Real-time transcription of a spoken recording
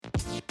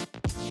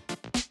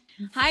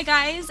Hi,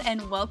 guys,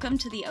 and welcome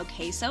to the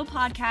Okay So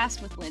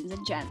podcast with Linz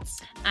and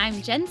Jens.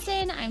 I'm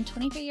Jensen. I'm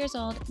 23 years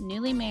old,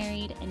 newly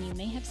married, and you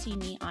may have seen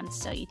me on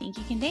So You Think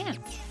You Can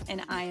Dance.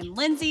 And I am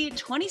Lindsay,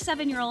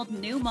 27-year-old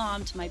new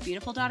mom to my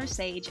beautiful daughter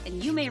Sage,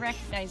 and you may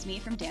recognize me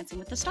from Dancing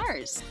with the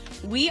Stars.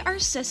 We are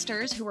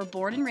sisters who were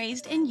born and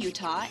raised in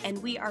Utah,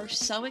 and we are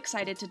so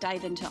excited to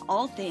dive into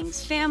all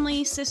things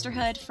family,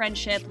 sisterhood,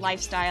 friendship,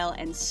 lifestyle,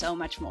 and so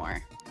much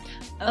more.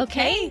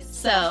 Okay,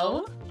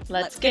 so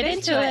let's get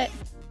into it.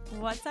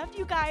 What's up,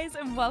 you guys,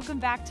 and welcome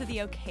back to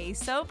the Okay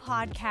So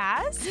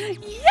podcast.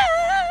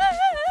 Yeah!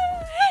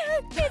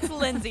 It's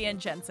Lindsay and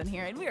Jensen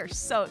here, and we are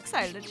so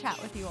excited to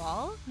chat with you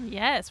all.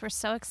 Yes, we're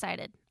so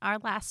excited. Our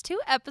last 2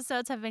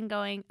 episodes have been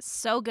going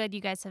so good. You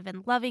guys have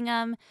been loving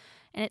them,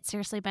 and it's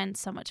seriously been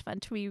so much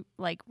fun to be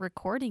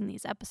recording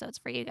these episodes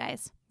for you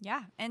guys.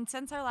 Yeah, and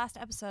since our last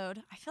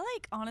episode, I feel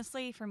like,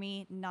 honestly, for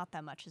me, not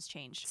that much has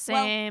changed.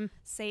 Same. Well,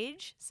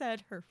 Sage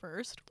said her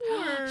first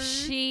word.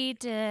 She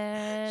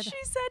did. She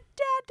said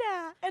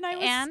dada, and I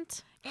was...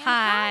 And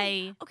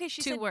hi. Okay,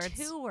 she 2 said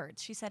words. 2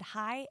 words. She said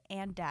hi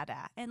and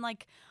dada. And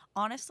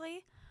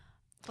honestly,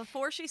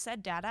 before she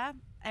said dada,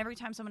 every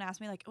time someone asked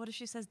me what if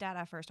she says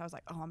dada first, I was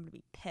like, oh, I'm gonna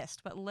be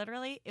pissed. But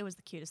literally, it was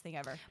the cutest thing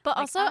ever. But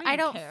also, I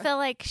don't care. feel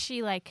like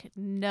she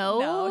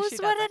knows she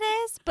what doesn't. it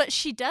is, but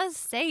she does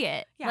say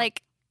it. Yeah.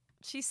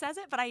 She says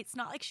it, but it's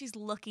not like she's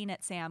looking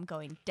at Sam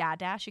going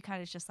dada. She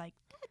kind of is just like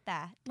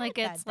dada.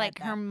 It's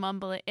her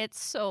mumbling. It's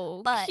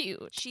so But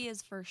cute. she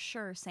is for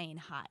sure saying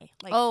hi.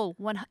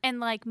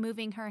 And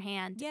moving her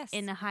hand Yes.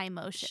 in a high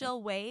motion. She'll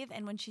wave,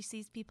 and when she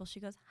sees people, she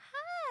goes,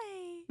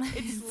 hi.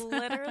 It's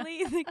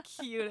literally the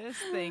cutest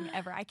thing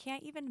ever. I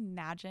can't even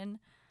imagine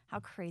how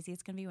crazy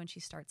it's going to be when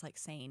she starts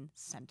saying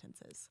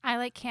sentences.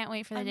 I can't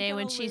wait for the I'm day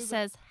when gonna she lose it.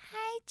 says,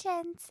 hi,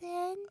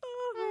 Jensen.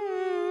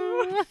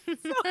 So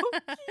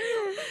cute.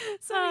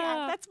 So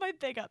yeah, that's my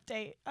big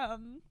update.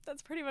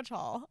 That's pretty much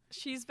all.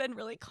 She's been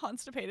really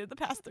constipated the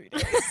past 3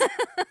 days.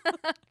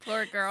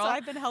 Poor girl. So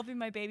I've been helping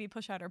my baby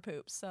push out her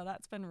poops. So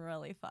that's been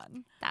really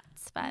fun.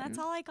 That's fun. And that's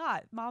all I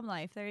got. Mom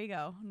life. There you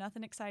go.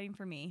 Nothing exciting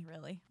for me,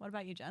 really. What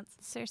about you, gents?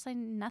 Seriously,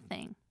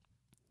 nothing.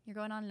 You're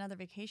going on another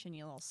vacation,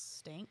 you little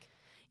stink.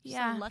 You're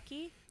Yeah. so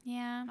lucky.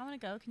 Yeah. I want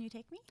to go. Can you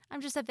take me?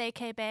 I'm just a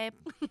vacay, babe.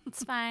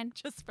 It's fine.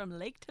 Just from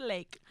lake to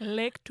lake.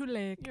 Lake to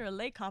lake. You're a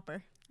lake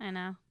hopper. I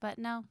know. But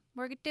no,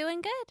 we're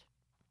doing good.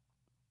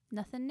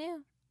 Nothing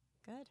new.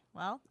 Good.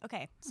 Well,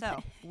 okay.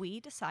 So we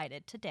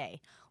decided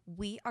today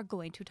we are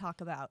going to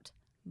talk about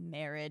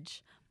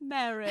marriage.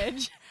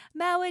 Marriage.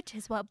 Marriage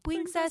is what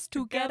brings us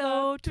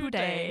together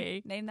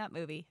today. Name that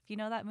movie. If you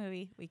know that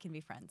movie, we can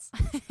be friends.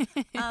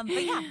 But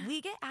yeah,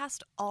 we get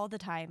asked all the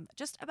time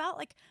just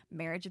about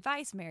marriage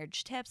advice,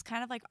 marriage tips,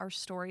 kind of our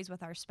stories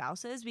with our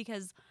spouses,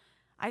 because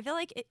I feel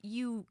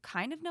you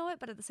kind of know it,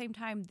 but at the same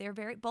time,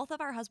 both of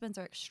our husbands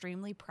are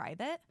extremely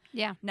private.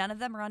 Yeah. None of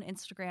them are on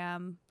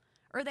Instagram,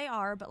 or they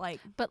are, but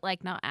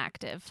not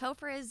active.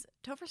 Topher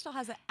still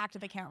has an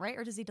active account, right?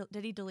 Or did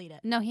he delete it?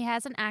 No, he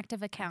has an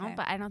active account, Okay.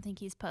 but I don't think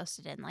he's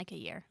posted in a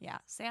year. Yeah,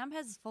 Sam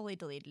has fully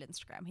deleted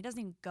Instagram. He doesn't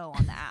even go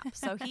on the app.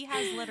 So he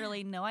has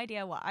literally no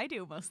idea what I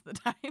do most of the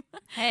time.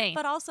 Hey.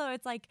 But also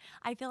it's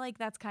I feel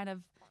that's kind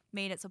of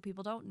made it so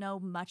people don't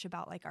know much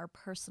about our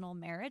personal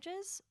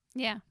marriages.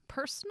 Yeah.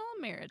 Personal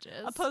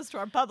marriages. Opposed to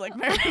our public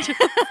marriages.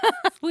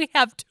 We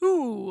have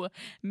 2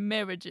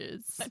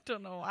 marriages. I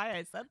don't know why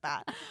I said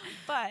that.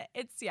 But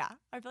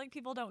I feel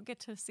people don't get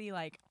to see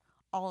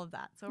all of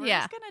that. So we're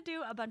just going to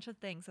do a bunch of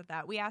things with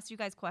that. We asked you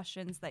guys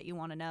questions that you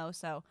want to know,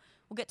 so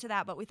we'll get to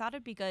that. But we thought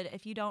it'd be good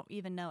if you don't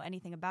even know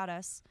anything about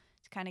us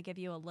to kind of give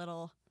you a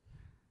little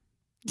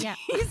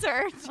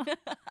teaser.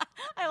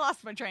 I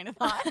lost my train of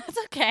thought. That's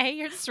okay.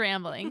 You're just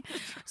rambling.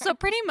 So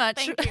pretty much.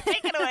 Thank you.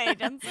 Take it away,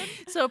 Jensen.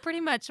 So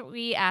pretty much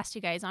we asked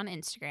you guys on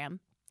Instagram,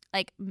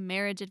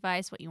 marriage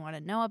advice, what you want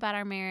to know about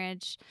our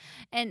marriage.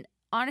 And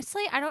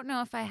honestly, I don't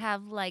know if I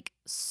have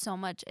so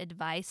much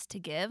advice to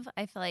give.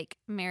 I feel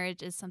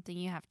marriage is something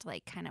you have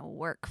to kind of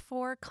work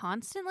for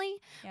constantly.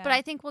 Yeah. But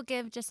I think we'll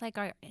give just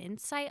our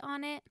insight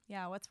on it.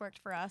 Yeah, what's worked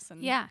for us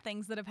and Yeah.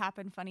 things that have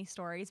happened, funny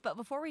stories. But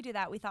before we do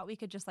that, we thought we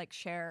could just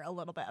share a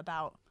little bit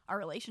about our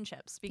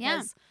relationships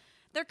because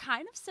they're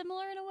kind of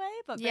similar in a way,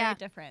 but very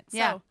different.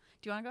 Yeah. So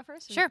do you want to go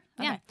first? Sure.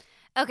 Okay. Yeah.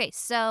 Okay,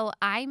 so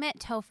I met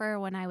Topher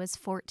when I was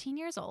 14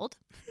 years old,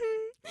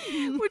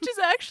 which is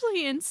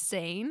actually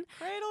insane.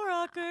 Cradle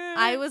rocker.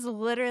 I was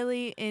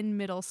literally in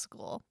middle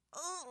school.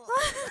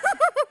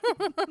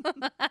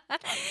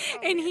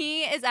 And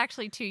he is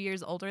actually 2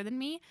 years older than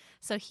me,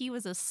 so he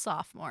was a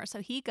sophomore, so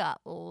he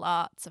got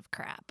lots of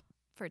crap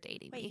for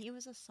dating Wait, me. he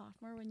was a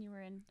sophomore when you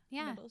were in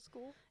middle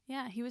school?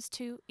 Yeah, he's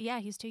 2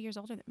 years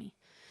older than me.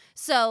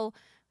 So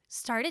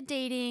started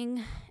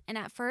dating, and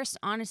at first,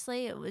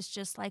 honestly, it was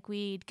just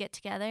we'd get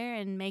together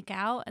and make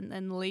out and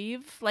then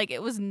leave.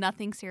 It was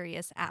nothing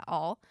serious at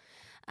all.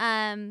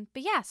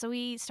 But yeah, so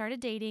we started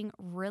dating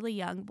really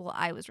young. Well,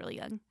 I was really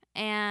young.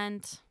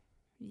 And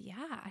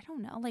yeah, I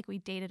don't know. We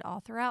dated all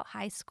throughout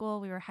high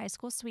school. We were high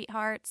school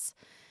sweethearts.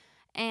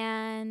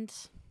 And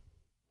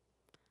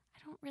I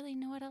don't really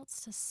know what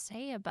else to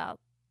say about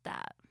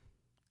that.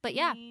 But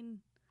yeah. I mean,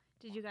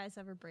 did you guys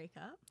ever break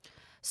up?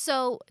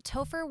 So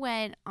Topher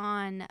went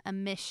on a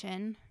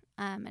mission,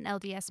 an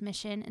LDS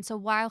mission. And so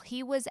while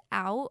he was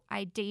out,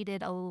 I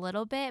dated a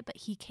little bit, but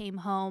he came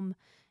home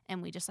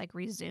and we just like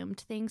resumed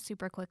things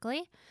super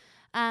quickly.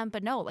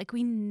 But no, like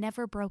we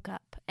never broke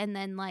up. And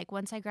then like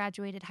once I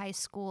graduated high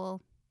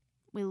school,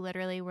 we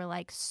literally were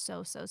like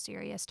so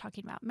serious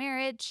talking about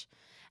marriage.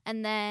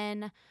 And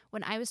then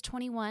when I was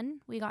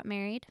 21, we got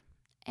married,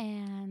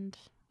 and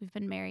we've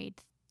been married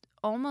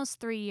almost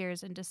 3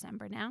 years in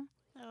December now.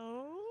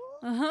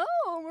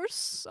 Oh, we're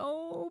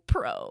so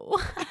pro.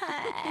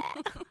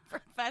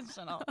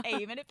 Professional. Hey,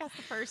 you made it past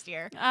the first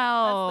year.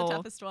 Oh. That's the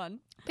toughest one.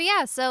 But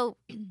yeah, so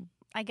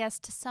I guess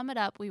to sum it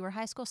up, we were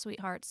high school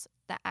sweethearts.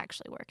 That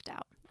actually worked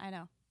out. I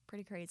know.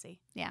 Pretty crazy.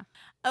 Yeah.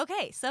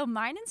 Okay, so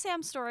mine and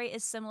Sam's story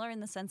is similar in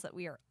the sense that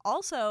we are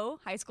also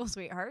high school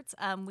sweethearts.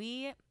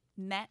 We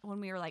met when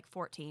we were like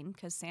 14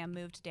 because Sam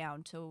moved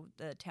down to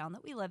the town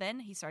that we live in.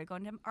 He started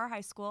going to our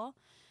high school.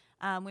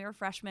 We were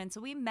freshmen,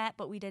 so we met,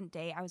 but we didn't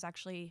date. I was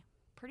actually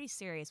pretty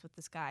serious with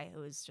this guy who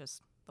was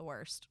just the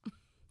worst.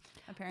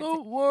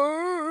 The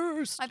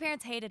worst. My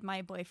parents hated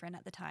my boyfriend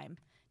at the time.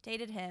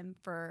 Dated him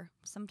for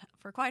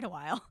quite a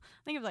while.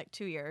 I think it was like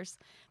 2 years.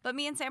 But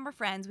me and Sam were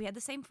friends. We had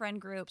the same friend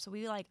group, so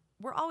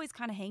we're always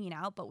kind of hanging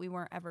out, but we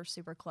weren't ever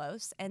super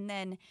close. And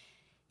then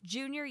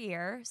junior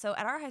year, so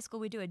at our high school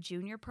we do a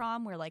junior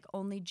prom where like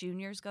only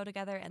juniors go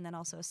together, and then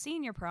also a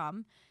senior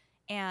prom.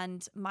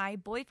 And my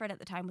boyfriend at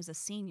the time was a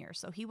senior,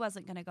 so he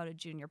wasn't going to go to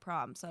junior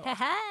prom. So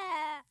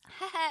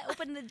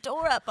open the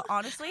door up, but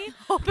honestly,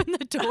 Open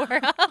the door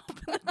up.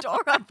 open the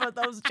door up for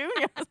those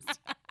juniors.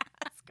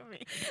 Ask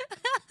me.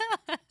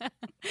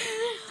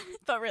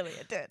 But really,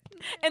 it did.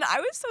 And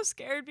I was so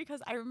scared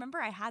because I remember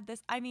I had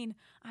this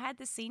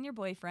senior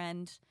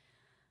boyfriend,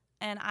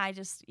 and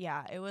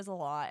it was a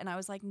lot. And I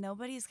was like,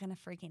 nobody's going to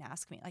freaking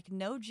ask me. Like,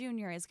 no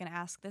junior is going to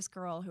ask this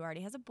girl who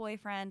already has a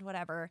boyfriend,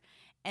 whatever.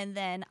 And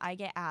then I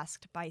get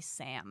asked by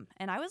Sam.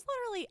 And I was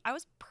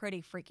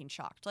pretty freaking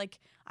shocked. Like,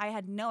 I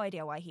had no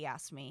idea why he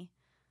asked me.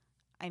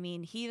 I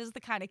mean, he was the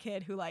kind of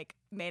kid who like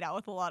made out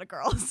with a lot of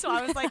girls. So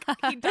I was like,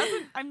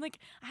 I'm like,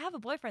 I have a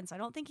boyfriend, so I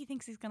don't think he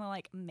thinks he's going to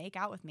like make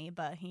out with me,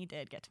 but he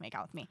did get to make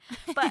out with me.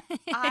 But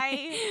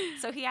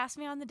so he asked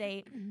me on the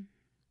date.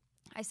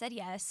 I said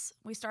yes.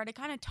 We started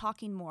kind of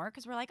talking more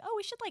because we're like, oh,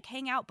 we should like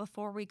hang out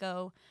before we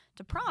go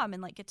to prom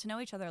and like get to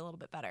know each other a little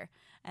bit better.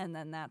 And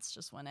then that's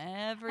just when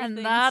everything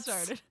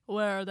started.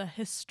 Where the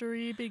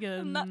history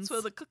begins. And that's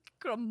where the cookie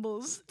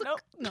crumbles.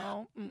 Nope.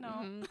 No.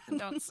 No.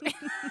 Don't say.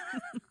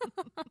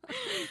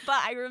 But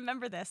I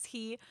remember this.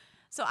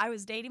 So I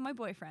was dating my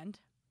boyfriend,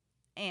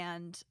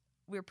 and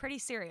we were pretty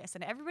serious,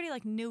 and everybody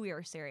like knew we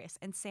were serious.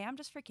 And Sam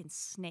just freaking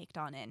snaked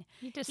on in.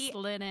 He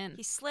slid in.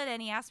 He slid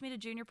in. He asked me to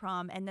junior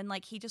prom, and then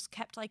like he just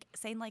kept like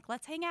saying like,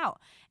 let's hang out.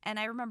 And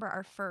I remember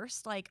our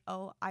first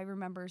I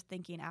remember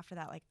thinking after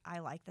that like, I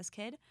like this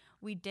kid.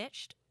 We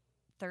ditched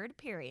third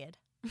period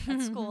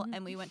at school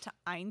and we went to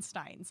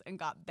Einstein's and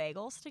got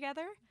bagels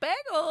together.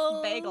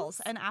 Bagels.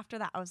 And after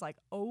that I was like,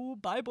 oh,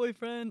 bye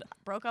boyfriend.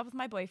 Broke up with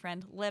my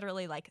boyfriend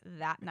literally like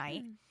that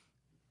night.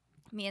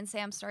 Me and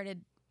Sam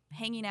started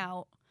hanging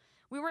out.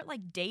 We weren't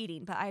like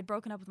dating, but I had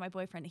broken up with my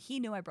boyfriend. He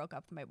knew I broke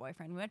up with my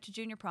boyfriend. We went to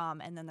junior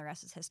prom, and then the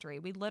rest is history.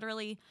 We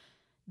literally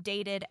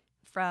dated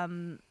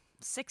from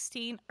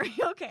 16. Are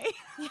you okay?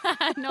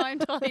 Yeah, no, I'm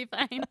totally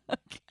fine.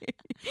 Okay.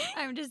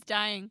 I'm just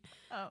dying.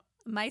 Oh.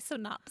 My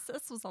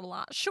synopsis was a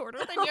lot shorter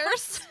than yours.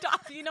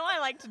 Stop. You know I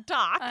like to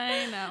talk.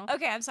 I know.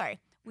 Okay, I'm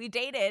sorry. We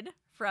dated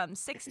from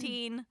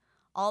 16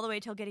 all the way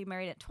till getting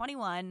married at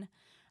 21.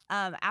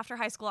 After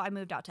high school, I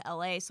moved out to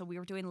LA, so we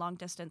were doing long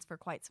distance for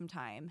quite some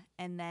time.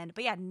 And then,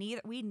 but yeah,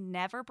 we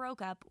never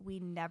broke up. We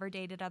never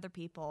dated other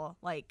people.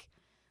 Like,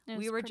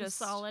 we were just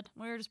solid.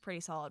 We were just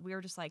pretty solid. We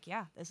were just like,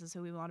 yeah, this is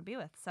who we want to be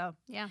with. So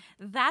yeah,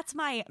 that's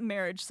my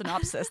marriage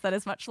synopsis. That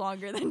is much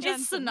longer than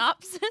just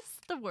synopsis.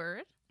 The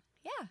word.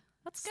 Yeah,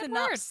 that's a good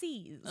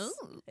synopses. Word.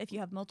 Ooh. If you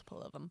have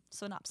multiple of them,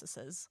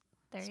 synopsises.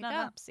 There you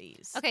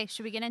synopses. Go. Okay,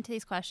 should we get into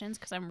these questions?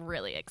 Because I'm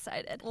really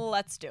excited.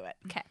 Let's do it.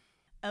 Okay.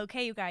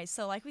 Okay, you guys.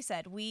 So like we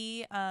said,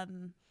 we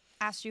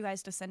asked you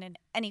guys to send in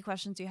any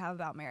questions you have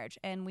about marriage,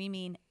 and we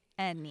mean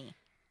any.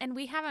 And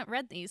we haven't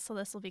read these, so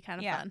this will be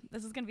kind of fun.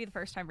 This is going to be the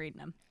first time reading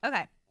them.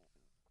 Okay.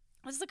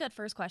 This is a good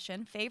first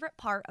question. Favorite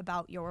part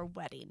about your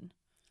wedding?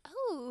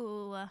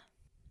 Oh,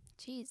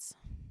 geez.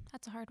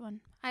 That's a hard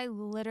one. I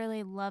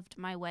literally loved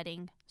my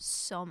wedding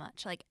so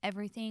much. Like,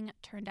 everything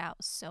turned out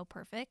so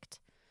perfect.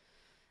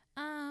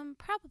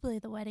 Probably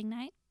the wedding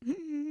night.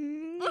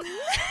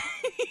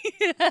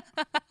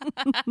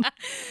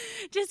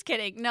 Just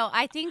kidding. No,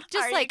 I think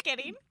just Are like you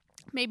kidding?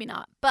 Maybe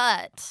not,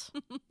 but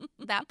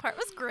that part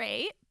was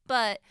great.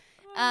 But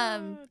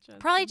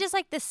probably just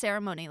like the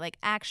ceremony, like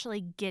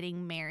actually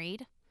getting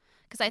married,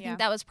 because I think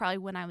that was probably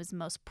when I was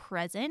most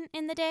present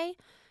in the day.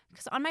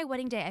 Because on my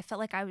wedding day, I felt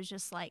like I was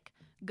just like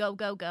go,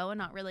 and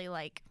not really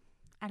like,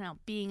 I don't know,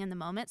 being in the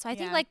moment. So I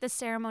think like the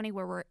ceremony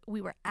where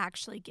we were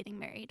actually getting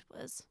married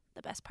was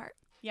the best part.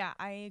 Yeah,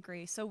 I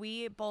agree. So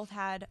we both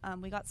had,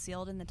 we got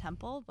sealed in the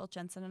temple, both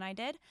Jensen and I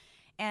did.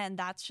 And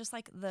that's just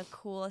like the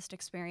coolest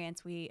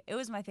experience. It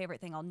was my favorite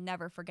thing. I'll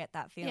never forget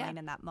that feeling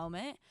in that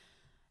moment.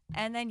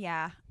 And then,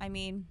 I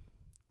mean,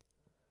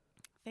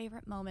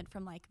 favorite moment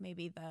from like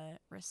maybe the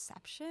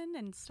reception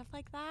and stuff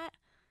like that.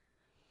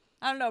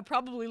 I don't know,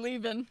 probably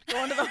leaving,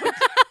 going to the hotel.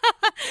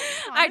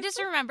 I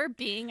just remember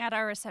being at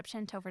our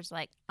reception. Topher's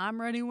like, I'm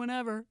ready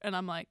whenever. And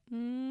I'm like,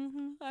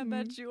 I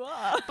bet you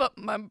are. But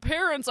my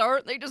parents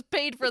aren't. They just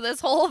paid for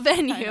this whole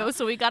venue,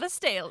 so we got to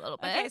stay a little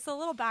bit. Okay, so a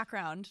little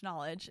background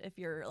knowledge if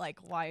you're like,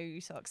 why are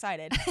you so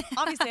excited?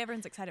 Obviously,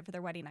 everyone's excited for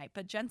their wedding night,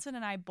 but Jensen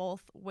and I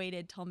both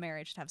waited till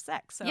marriage to have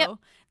sex. So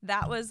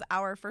that was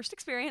our first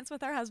experience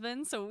with our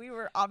husbands. So we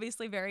were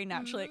obviously very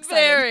naturally excited.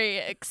 Very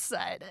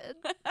excited.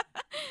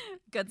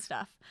 Good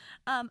stuff.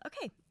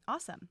 Okay,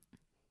 awesome.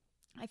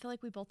 I feel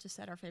like we both just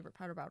said our favorite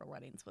part about our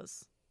weddings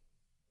was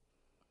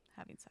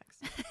having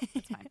sex.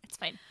 It's fine. It's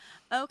fine.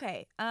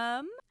 Okay.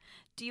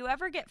 Do you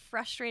ever get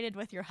frustrated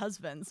with your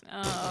husbands?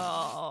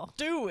 Oh.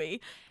 Do we?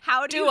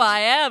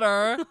 I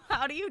ever?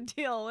 How do you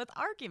deal with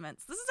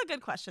arguments? This is a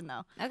good question,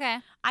 though. Okay.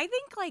 I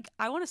think, like,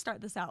 I want to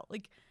start this out.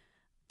 Like,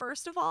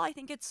 first of all, I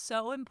think it's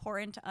so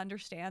important to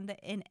understand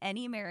that in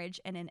any marriage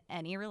and in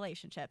any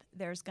relationship,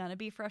 there's going to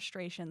be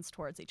frustrations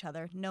towards each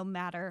other, no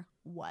matter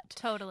what.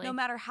 Totally. No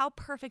matter how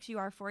perfect you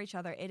are for each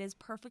other, it is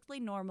perfectly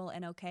normal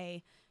and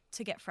okay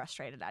to get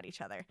frustrated at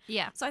each other.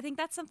 Yeah. So I think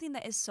that's something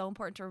that is so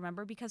important to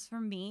remember, because for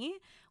me,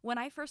 when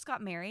I first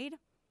got married,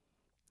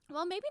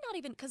 well, maybe not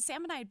even, because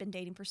Sam and I had been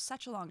dating for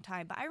such a long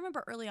time, but I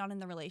remember early on in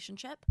the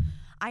relationship,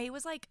 I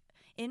was like,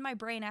 in my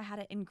brain, I had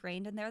it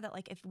ingrained in there that,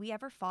 like, if we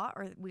ever fought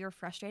or we were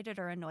frustrated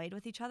or annoyed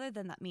with each other,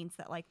 then that means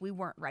that, like, we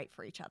weren't right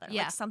for each other.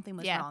 Yeah. Like, something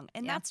was wrong.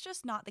 And that's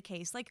just not the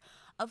case. Like,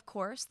 of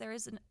course,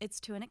 it's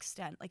to an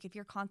extent. Like, if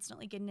you're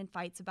constantly getting in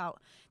fights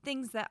about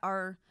things that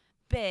are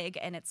big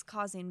and it's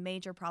causing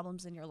major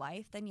problems in your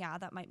life, then,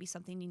 that might be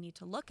something you need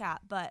to look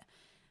at. But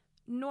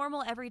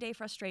normal everyday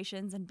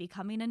frustrations and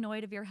becoming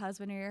annoyed of your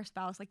husband or your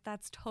spouse, like,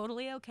 that's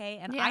totally okay.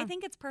 And I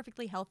think it's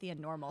perfectly healthy and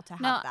normal to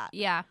have that.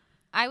 Yeah.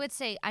 I would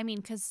say, I mean,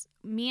 because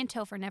me and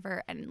Topher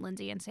never, and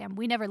Lindsay and Sam,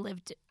 we never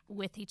lived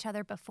with each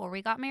other before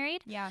we got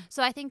married. Yeah.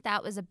 So I think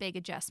that was a big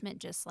adjustment,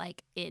 just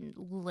like in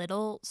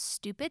little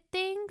stupid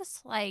things.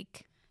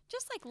 Like,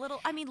 just like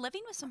little, I mean,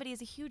 living with somebody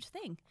is a huge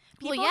thing.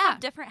 People Well, yeah. have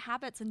different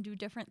habits and do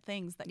different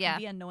things that can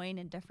be annoying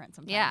and different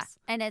sometimes. Yeah.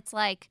 And it's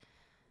like,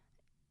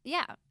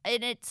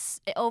 and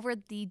it's over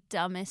the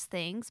dumbest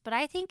things, but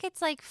I think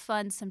it's like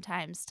fun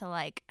sometimes to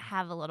like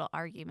have a little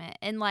argument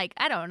and like,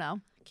 I don't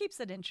know.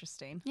 Keeps it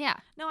interesting. Yeah.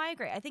 No, I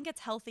agree. I think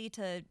it's healthy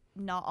to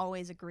not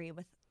always agree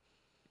with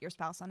your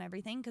spouse on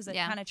everything, because it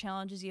kind of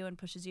challenges you and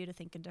pushes you to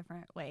think in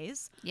different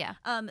ways. Yeah.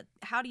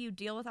 How do you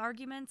deal with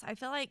arguments? I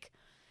feel like,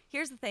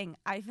 here's the thing.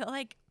 I feel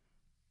like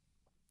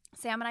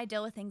Sam and I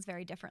deal with things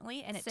very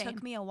differently, and it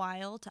took me a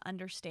while to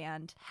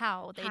understand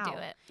how they do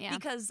it. Yeah.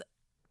 Because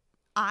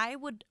I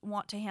would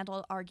want to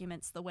handle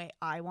arguments the way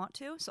I want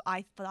to. So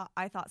I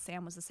thought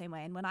Sam was the same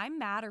way. And when I'm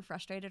mad or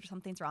frustrated or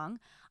something's wrong,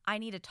 I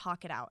need to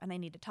talk it out, and I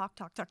need to talk.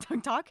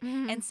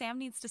 Mm-hmm. And Sam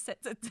needs to sit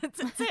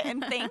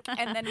and think,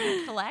 and then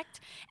we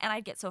collect. And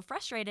I'd get so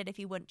frustrated if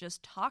he wouldn't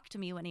just talk to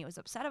me when he was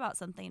upset about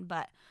something.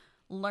 But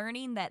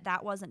learning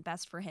that wasn't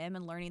best for him,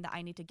 and learning that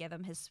I need to give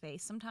him his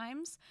space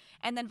sometimes,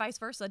 and then vice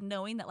versa,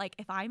 knowing that, like,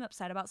 if I'm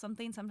upset about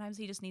something, sometimes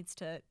he just needs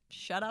to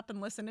shut up and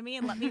listen to me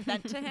and let me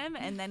vent to him,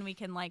 and then we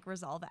can like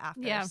resolve it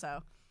after. Yeah.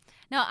 So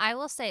no, I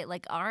will say,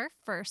 like, our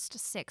first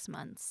 6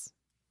 months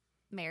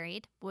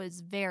married was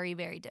very,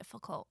 very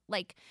difficult.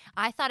 Like,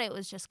 I thought it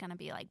was just gonna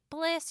be like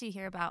bliss. You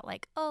hear about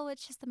like, oh,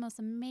 it's just the most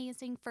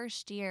amazing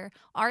first year.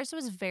 Ours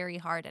was very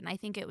hard, and I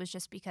think it was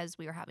just because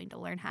we were having to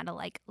learn how to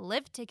like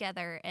live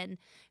together and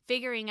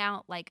figuring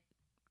out, like,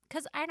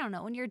 because I don't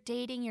know, when you're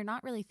dating, you're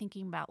not really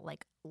thinking about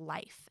like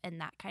life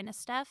and that kind of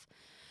stuff.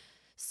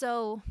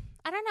 So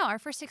I don't know, our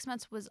first 6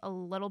 months was a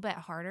little bit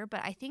harder,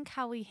 but I think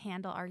how we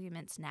handle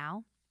arguments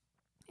now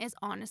is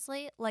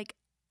honestly, like,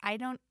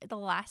 the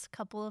last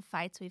couple of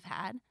fights we've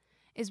had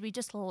is we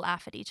just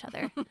laugh at each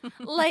other.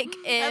 Like,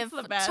 if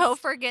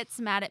Topher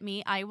gets mad at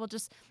me,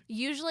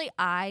 usually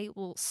I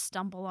will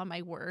stumble on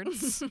my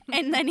words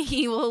and then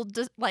he will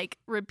just like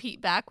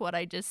repeat back what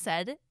I just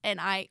said,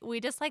 and we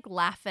just like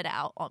laugh it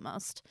out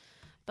almost.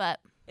 But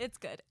it's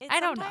good.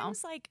 I don't know.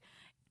 Like,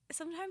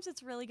 sometimes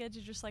it's really good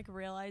to just like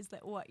realize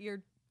that what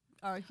you're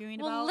arguing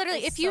about. Well,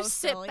 literally, if you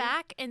sit silly.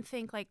 back and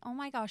think like, oh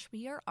my gosh,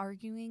 we are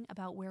arguing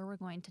about where we're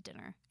going to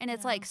dinner, and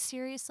it's like,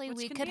 seriously, which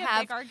we can could be have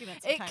a big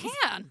argument sometimes. It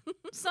can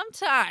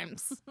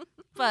sometimes,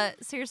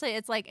 but seriously,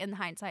 it's like in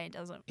hindsight, it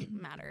doesn't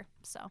matter.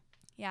 So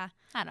yeah,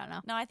 I don't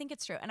know. No, I think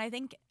it's true, and I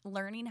think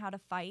learning how to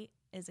fight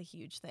is a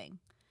huge thing.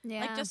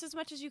 Yeah, like, just as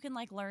much as you can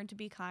like learn to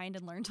be kind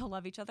and learn to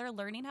love each other,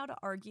 learning how to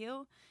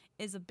argue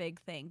is a big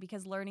thing,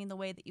 because learning the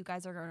way that you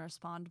guys are going to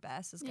respond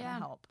best is going to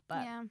help.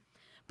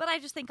 But I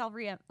just think I'll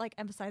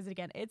emphasize it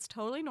again. It's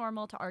totally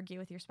normal to argue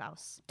with your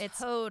spouse. It's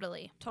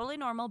totally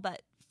normal,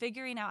 but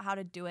figuring out how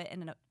to do it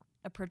in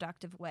a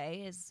productive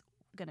way is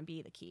going to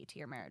be the key to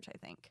your marriage, I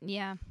think.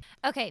 Yeah.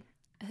 Okay.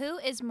 Who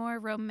is more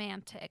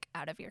romantic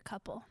out of your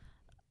couple?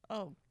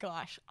 Oh,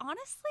 gosh.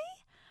 Honestly,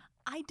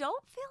 I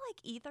don't feel like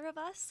either of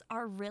us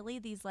are really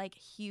these, like,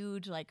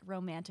 huge, like,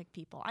 romantic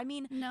people. I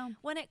mean, No.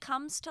 when it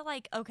comes to,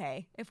 like,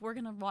 okay, if we're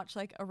going to watch,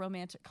 like, a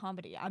romantic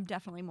comedy, I'm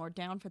definitely more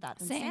down for that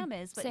than Same. Sam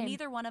is. But Same.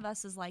 neither one of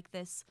us is like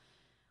this.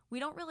 We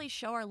don't really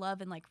show our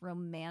love in, like,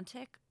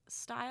 romantic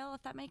style,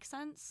 if that makes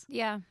sense.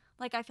 Yeah.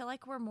 Like, I feel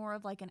like we're more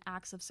of, like, an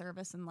acts of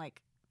service and,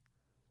 like,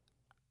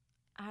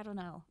 I don't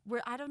know.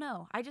 I don't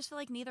know. I just feel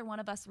like neither one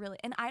of us really,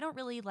 and I don't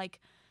really, like,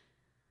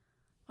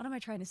 what am I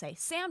trying to say?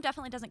 Sam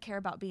definitely doesn't care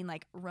about being,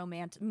 like,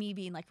 me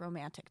being, like,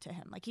 romantic to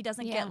him. Like, he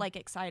doesn't Yeah. get, like,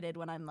 excited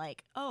when I'm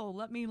like, oh,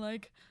 let me,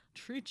 like,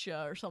 treat you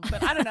or something.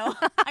 But I don't know.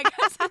 I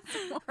guess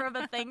it's more of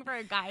a thing for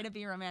a guy to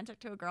be romantic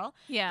to a girl.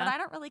 Yeah. But I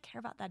don't really care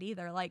about that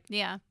either. Like,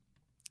 Yeah.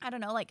 I don't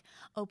know, like,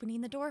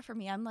 opening the door for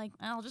me. I'm like,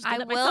 I'll just get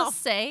I it will myself.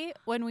 say,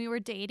 when we were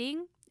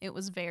dating, it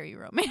was very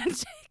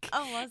romantic.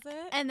 Oh, was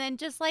it? And then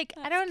just like,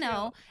 I That's don't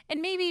know.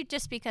 And maybe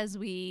just because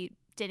we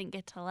didn't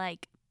get to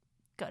like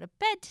go to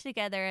bed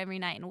together every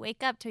night and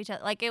wake up to each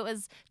other. Like it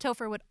was,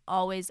 Topher would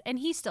always, and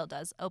he still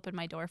does, open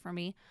my door for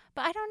me.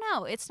 But I don't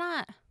know. It's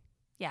not,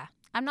 yeah.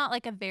 I'm not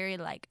like a very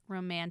like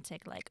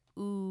romantic, like,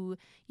 ooh,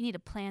 you need to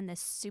plan this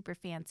super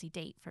fancy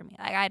date for me.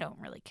 Like, I don't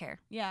really care.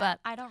 Yeah, But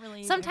I don't really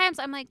either. sometimes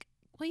I'm like,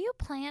 will you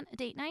plan a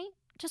date night?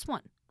 Just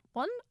one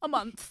a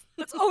month.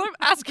 That's all I'm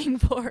asking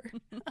for.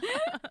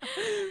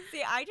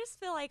 See, I just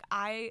feel like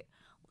I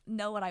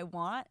know what I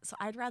want, so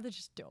I'd rather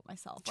just do it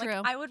myself. True.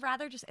 Like, I would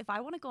rather just, if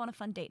I want to go on a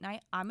fun date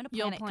night, I'm going to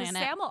You'll plan it. Because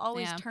plan it. Sam will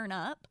always Yeah. turn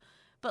up,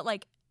 but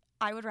like,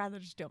 I would rather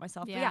just do it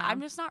myself. But yeah, Yeah.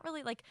 I'm just not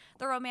really like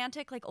the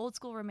romantic, like old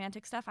school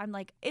romantic stuff. I'm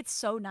like, it's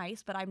so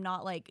nice, but I'm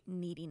not like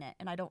needing it.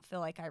 And I don't feel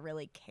like I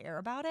really care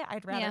about it.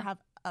 I'd rather Yeah. have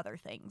other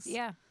things.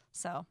 Yeah.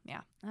 So,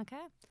 yeah.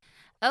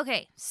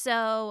 Okay,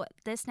 so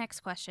this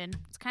next question,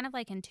 it's kind of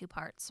like in two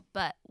parts,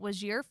 but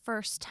was your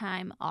first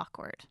time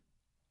awkward?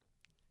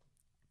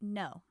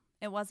 No,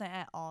 it wasn't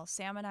at all.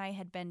 Sam and I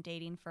had been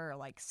dating for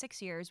like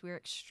 6 years. We were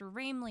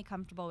extremely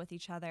comfortable with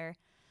each other,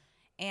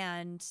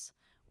 and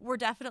we're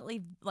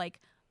definitely like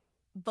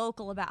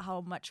vocal about how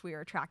much we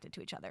were attracted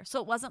to each other. So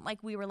it wasn't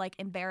like we were like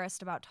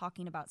embarrassed about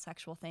talking about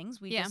sexual things.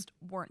 We Yeah. just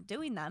weren't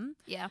doing them.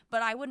 Yeah.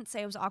 But I wouldn't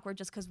say it was awkward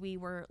just because we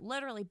were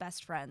literally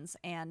best friends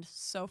and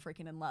so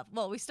freaking in love.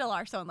 Well, we still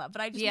are so in love, but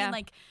I just Yeah. mean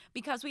like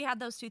because we had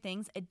those two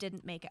things, it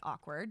didn't make it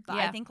awkward. But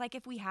Yeah. I think like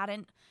if we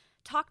hadn't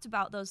talked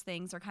about those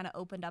things or kind of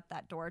opened up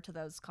that door to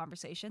those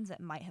conversations,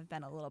 it might have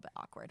been a little bit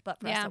awkward. But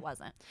for us, Yeah. it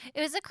wasn't.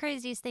 It was the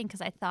craziest thing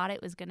because I thought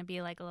it was going to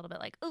be like a little bit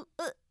like,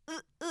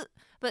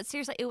 but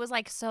seriously, it was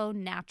like so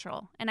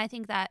natural. And I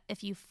think that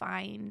if you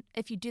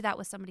do that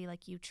with somebody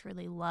like you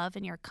truly love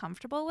and you're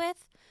comfortable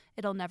with,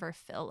 it'll never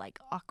feel like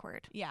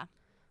awkward. Yeah.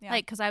 Yeah.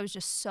 Like, because I was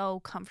just so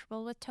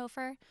comfortable with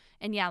Topher.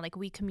 And yeah, like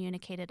we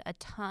communicated a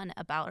ton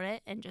about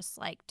it and just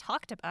like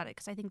talked about it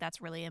because I think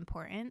that's really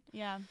important.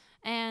 Yeah.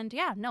 And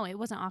yeah, no, it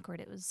wasn't awkward.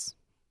 It was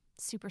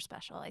super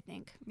special, I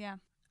think. Yeah.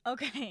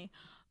 Okay.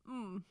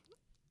 I'm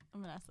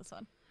going to ask this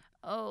one.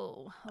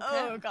 Oh, okay.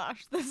 Oh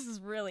gosh, this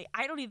is really,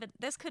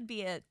 this could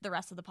be the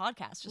rest of the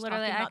podcast. Just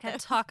Literally, talking I about could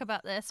this. talk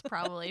about this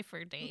probably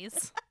for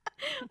days.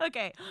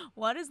 Okay.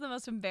 What is the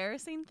most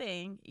embarrassing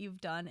thing you've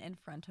done in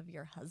front of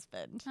your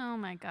husband? Oh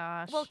my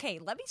gosh. Well, okay,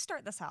 let me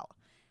start this out.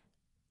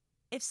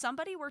 If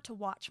somebody were to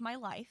watch my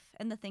life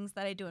and the things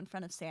that I do in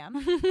front of Sam,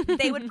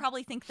 they would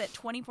probably think that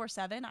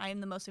 24/7 I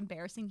am the most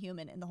embarrassing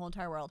human in the whole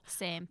entire world.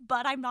 Same.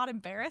 But I'm not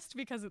embarrassed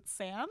because it's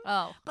Sam.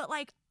 Oh. But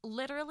like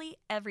literally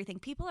everything.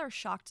 People are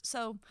shocked.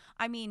 So,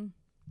 I mean,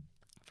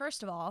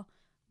 first of all,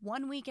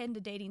 one week into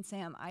dating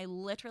Sam, I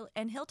literally,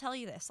 and he'll tell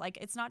you this, like,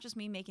 it's not just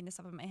me making this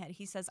up in my head.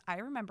 He says, I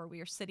remember we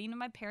were sitting in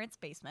my parents'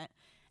 basement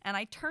and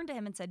I turned to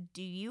him and said,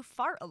 do you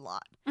fart a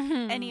lot?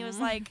 And he was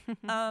like,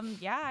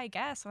 yeah, I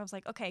guess. And I was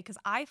like, okay, because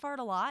I fart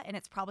a lot and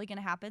it's probably going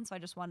to happen. So I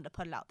just wanted to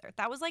put it out there.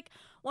 That was like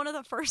one of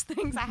the first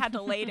things I had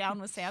to lay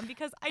down with Sam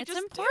because It's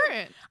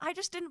important. I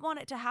just didn't want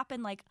it to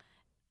happen like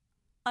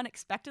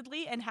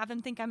unexpectedly and have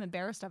him think I'm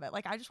embarrassed of it.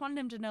 Like I just wanted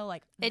him to know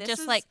like It this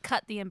just is, like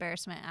cut the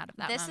embarrassment out of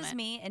that this moment. is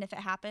me, and if it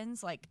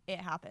happens, like it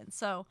happens.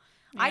 So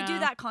I do Yeah.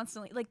 that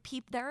constantly. Like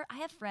I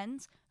have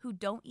friends who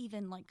don't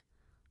even like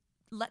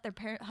let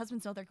their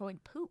husbands know they're going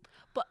poop.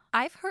 But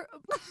I've heard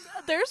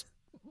there's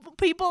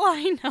people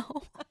I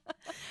know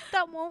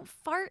that won't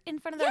fart in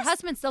front of their Yes.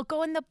 husbands. They'll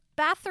go in the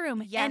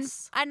bathroom.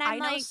 Yes, And I'm I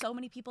know like, so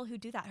many people who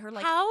do that. Who are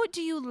like, how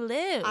do you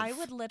live? I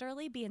would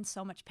literally be in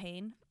so much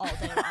pain all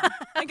day long.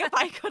 Like if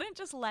I couldn't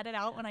just let it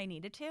out when I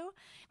needed to.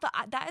 But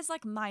that is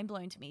like mind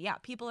blowing to me. Yeah,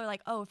 people are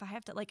like, oh, if I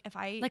have to, like if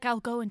I like I'll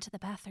go into the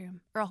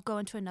bathroom or I'll go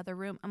into another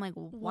room. I'm like,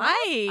 What?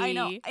 why? I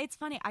know. It's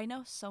funny. I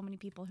know so many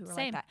people who are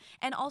Same. like that.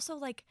 And also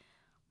like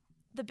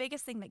the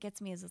biggest thing that gets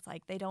me is it's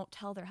like they don't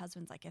tell their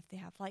husbands like if they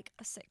have like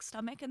a sick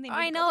stomach and they need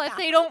I to go know to the if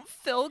they bathroom. don't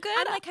feel good.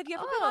 I'm like, have you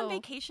ever been on Oh.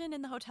 vacation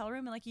in the hotel room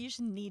and like you just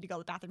need to go to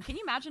the bathroom? Can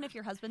you imagine if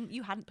you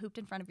hadn't pooped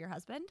in front of your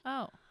husband?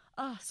 Oh.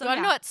 Oh, so You want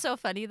to yeah. know what's so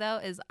funny though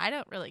is I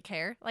don't really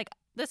care. Like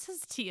this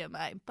is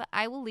TMI, but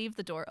I will leave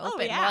the door open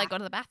Oh, yeah. while I go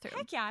to the bathroom.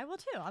 Heck yeah, I will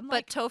too. I'm But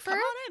like, Topher come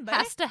on in, buddy.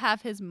 has to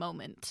have his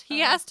moment.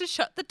 He Uh-huh. has to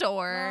shut the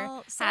door,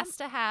 Well, has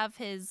to have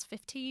his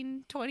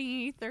 15,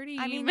 20, 30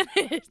 I mean,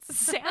 minutes.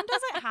 Sam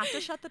doesn't have to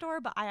shut the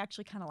door, but I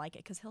actually kind of like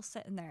it because he'll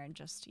sit in there and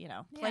just,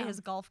 play Yeah. his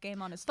golf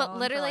game on his phone. But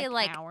literally, for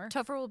like, an hour.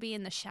 Topher will be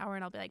in the shower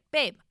and I'll be like,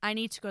 babe, I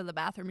need to go to the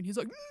bathroom. And he's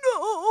like,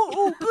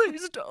 no,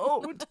 please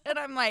don't. And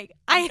I'm like,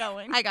 I'm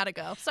going. I gotta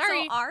go.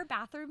 Sorry. So our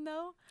bathroom,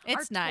 though,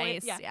 It's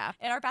nice, yeah. yeah.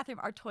 In our bathroom,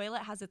 our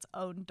toilet has its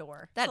own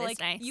door. That so, is like,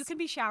 nice. You can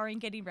be showering,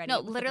 getting ready. No,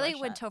 with the literally,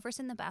 door when shut. Topher's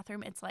in the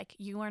bathroom, it's like,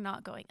 you are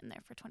not going in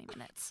there for 20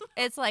 minutes.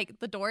 It's like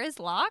the door is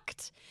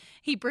locked.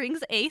 He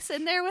brings Ace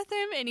in there with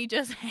him, and he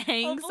just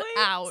hangs Hopefully,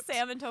 out.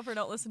 Sam and Topher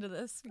don't listen to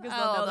this because Oh,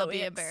 they'll know they'll that be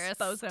we embarrassed.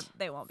 expose them.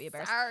 They won't be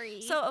embarrassed.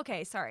 Sorry. So,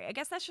 okay, sorry. I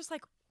guess that's just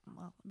like,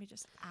 well, let me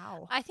just,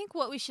 ow. I think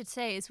what we should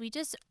say is we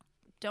just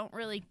don't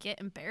really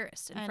get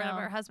embarrassed in I front of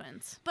know. our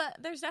husbands. But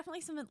there's definitely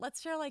some,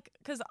 let's share, like,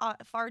 because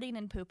farting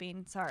and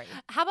pooping, sorry.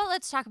 How about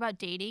let's talk about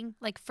dating,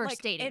 like first Like,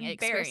 dating embarrass-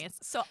 experience.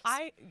 So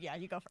yeah,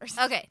 you go first.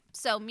 Okay,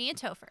 so me and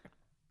Topher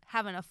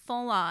having a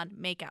full-on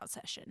makeout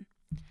session.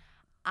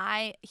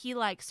 He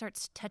like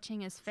starts touching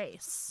his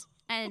face,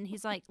 and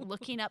he's like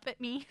looking up at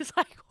me. He's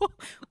like,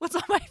 "What's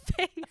on my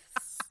face?"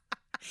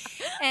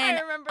 And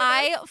remember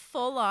I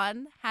full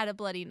on had a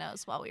bloody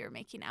nose while we were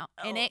making out,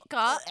 and Oh. it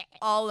got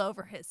all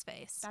over his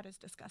face. That is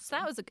disgusting. So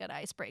that was a good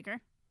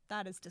icebreaker.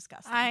 That is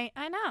disgusting. I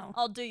know.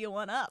 I'll do you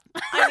one up.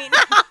 I mean,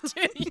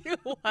 Do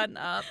you one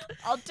up?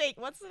 I'll take,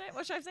 what's the name?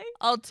 What should I say?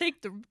 I'll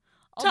take the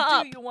I'll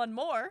top. do you one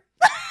more.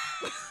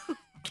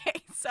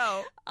 Okay,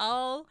 so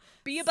I'll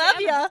be above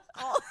Sam- ya.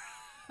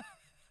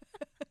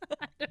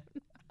 I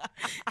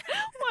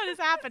What is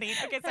happening?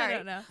 Okay, sorry.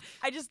 don't know.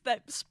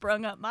 That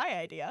sprung up my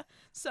idea.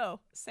 So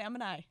Sam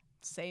and I,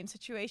 same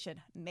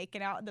situation,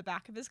 making out in the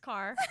back of his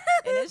car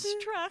in his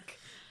truck.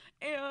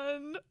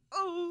 And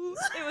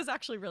it was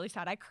actually really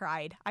sad. I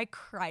cried. Not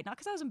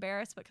because I was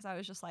embarrassed, but because I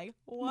was just like,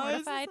 why has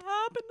this Mortified.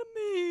 happened to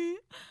me?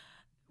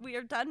 We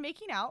are done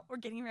making out. We're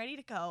getting ready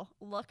to go.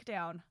 Look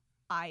down.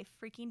 I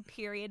freaking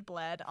period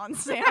bled on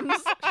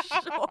Sam's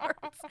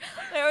shorts.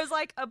 There was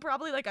like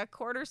probably like a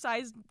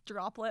quarter-sized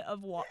droplet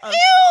of water.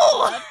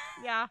 Blood.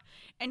 Yeah.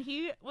 And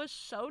he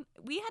was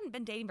we hadn't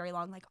been dating very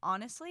long. Like,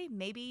 honestly,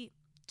 maybe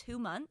 2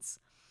 months.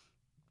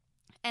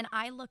 And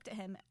I looked at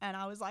him and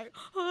I was like,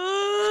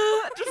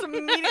 just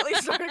immediately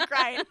started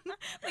crying.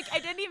 Like, I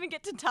didn't even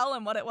get to tell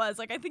him what it was.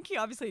 Like, I think he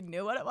obviously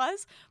knew what it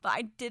was, but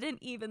I didn't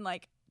even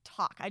like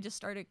talk. I just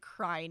started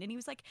crying and he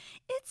was like,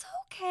 it's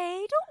okay,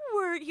 don't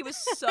worry. He was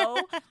so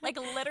like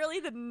literally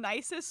the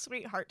nicest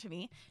sweetheart to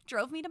me.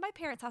 Drove me to my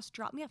parents' house,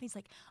 dropped me off. He's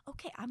like,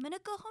 okay, I'm gonna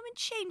go home and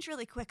change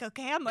really quick,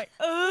 okay? I'm like,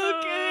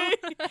 okay.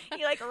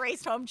 He like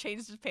raced home,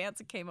 changed his pants,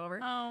 and came over.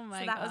 Oh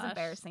my So that was gosh.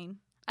 embarrassing.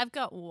 I've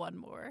got one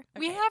more.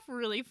 We Okay. have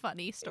really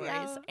funny stories,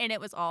 Yeah. and it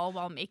was all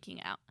while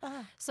making out.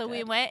 So we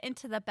Good. went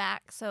into the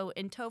back. So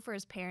in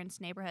Topher's parents'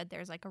 neighborhood,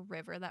 there's like a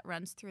river that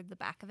runs through the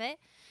back of it.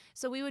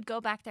 So we would go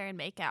back there and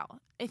make out.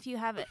 If you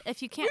can't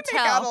We make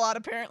tell, out a lot,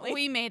 apparently.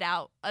 we made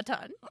out a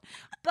ton.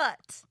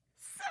 But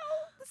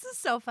this is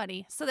so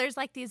funny. So there's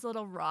like these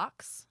little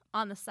rocks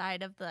on the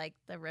side of the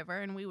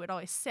river, and we would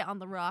always sit on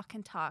the rock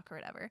and talk or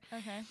whatever.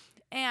 Okay.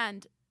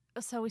 And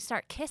so we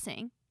start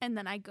kissing, and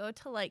then I go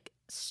to like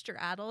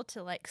straddle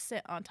to like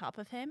sit on top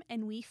of him,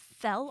 and we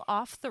fell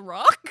off the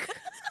rock.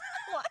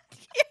 What?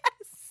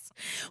 Yes.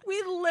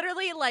 We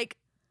literally like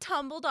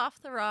tumbled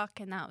off the rock,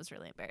 and that was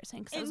really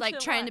embarrassing because I was like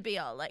Into trying what? to be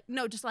all like,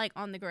 no, just like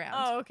on the ground.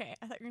 Oh, okay.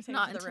 I thought you were saying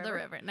not into into the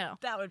river. No.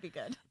 That would be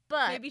good.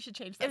 But Maybe you should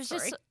change it that was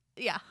story. just,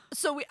 yeah.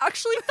 So we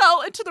actually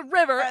fell into the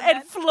river And and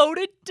then-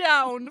 floated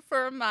down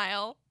for a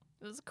mile.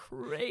 It was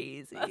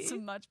crazy. That's a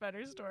much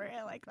better story.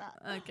 I like that.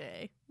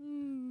 Okay.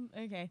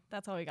 Okay,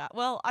 that's all we got.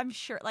 Well, I'm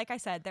sure, like I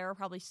said, there are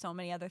probably so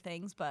many other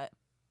things, but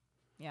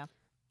yeah.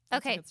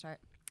 That's Okay. A good start.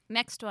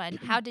 Next one.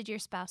 How did your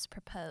spouse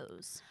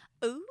propose?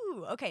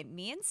 Ooh, okay.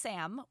 Me and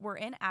Sam were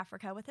in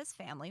Africa with his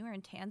family. We were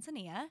in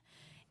Tanzania,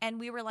 and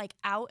we were like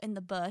out in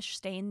the bush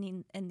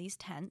staying in these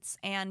tents.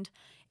 And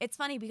it's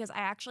funny because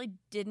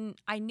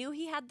I knew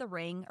he had the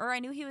ring, or I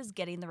knew he was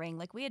getting the ring.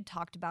 Like, we had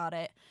talked about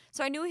it.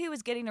 So I knew he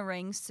was getting a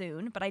ring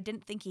soon, but I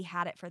didn't think he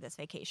had it for this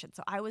vacation.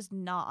 So I was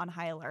not on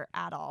high alert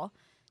at all.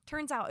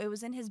 Turns out it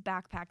was in his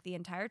backpack the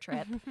entire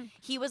trip.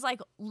 He was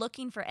like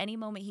looking for any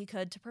moment he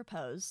could to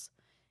propose.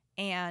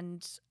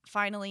 And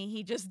finally,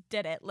 he just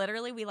did it.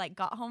 Literally, we like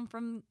got home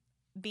from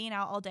being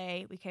out all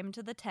day. We came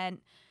into the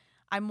tent.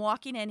 I'm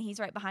walking in. He's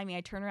right behind me.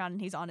 I turn around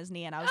and he's on his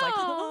knee. And I was like,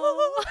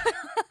 Oh.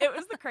 it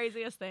was the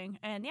craziest thing.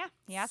 And yeah,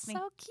 he asked me.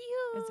 So cute.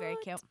 It was very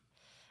cute.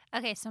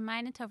 Okay, so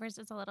mine and Topher's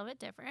is a little bit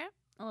different,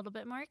 a little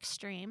bit more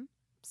extreme.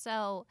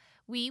 So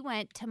we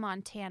went to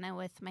Montana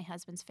with my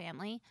husband's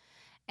family.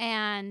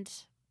 And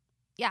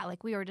yeah,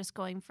 like we were just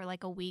going for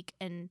like a week.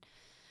 And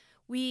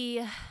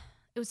it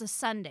was a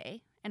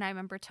Sunday. And I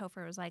remember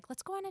Topher was like,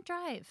 let's go on a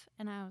drive.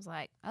 And I was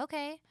like,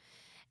 okay.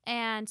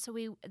 And so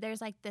there's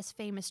like this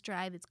famous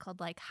drive. It's called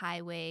like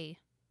Highway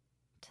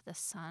to the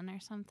Sun or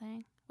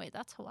something. Wait,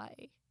 that's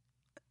Hawaii.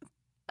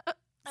 I don't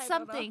know.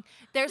 Something.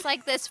 There's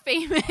like this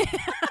famous.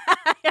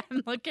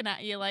 I'm looking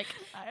at you like,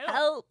 I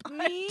help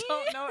me. I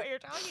don't know what you're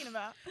talking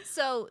about.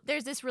 So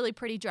there's this really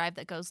pretty drive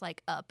that goes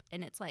like up,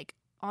 and it's like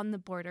on the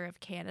border of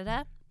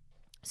Canada.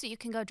 So you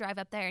can go drive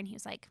up there. And he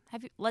was like,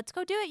 let's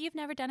go do it. You've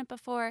never done it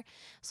before.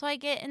 So I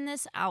get in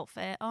this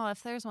outfit. Oh,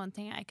 if there's one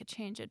thing I could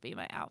change, it'd be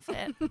my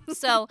outfit.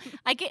 So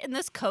I get in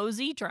this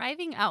cozy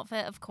driving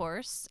outfit, of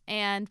course,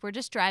 and we're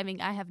just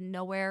driving. I have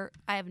no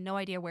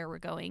idea where we're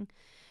going.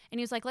 And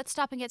he was like, let's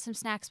stop and get some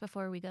snacks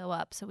before we go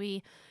up. So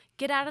we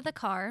get out of the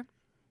car,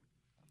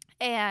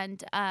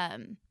 and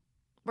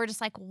we're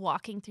just like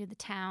walking through the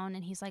town.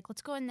 And he's like,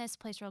 let's go in this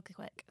place real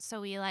quick.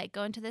 So we like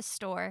go into this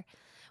store.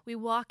 We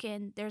walk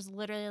in, there's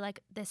literally like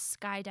this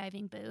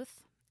skydiving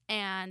booth,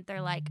 and they're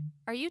like,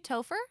 are you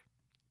Topher?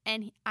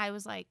 And I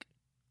was like,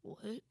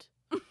 what?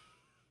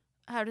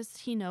 How does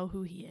he know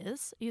who he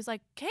is? He's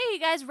like, okay, you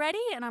guys ready?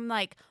 And I'm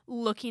like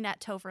looking at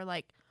Topher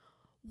like,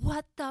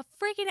 what the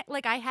freaking,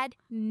 like I had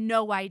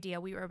no idea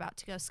we were about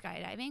to go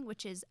skydiving,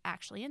 which is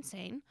actually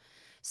insane.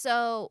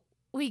 So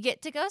we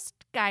get to go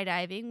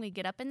skydiving. We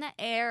get up in the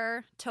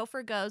air.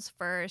 Topher goes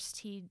first.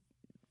 He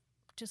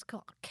just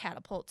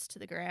catapults to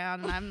the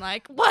ground, and I'm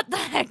like, what the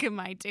heck am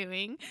I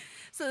doing?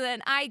 So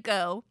then I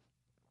go,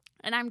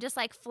 and I'm just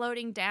like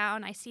floating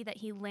down. I see that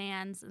he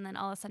lands, and then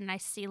all of a sudden I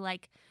see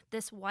like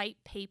this white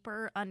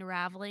paper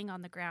unraveling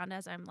on the ground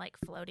as I'm like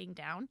floating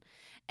down,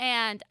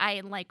 and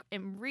I like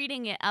am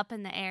reading it up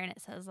in the air, and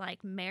it says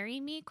like marry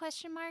me ?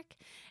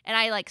 And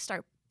I like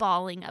start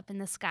bawling up in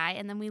the sky,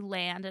 and then we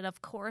land, and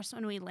of course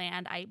when we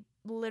land I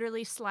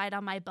literally slide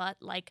on my butt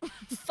like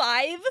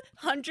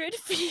 500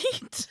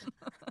 feet.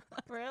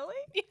 Really?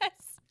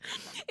 Yes.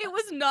 It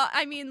was not,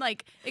 I mean,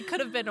 like, it could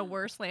have been a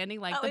worse landing,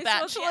 like At The least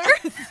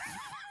Bachelor.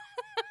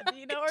 Do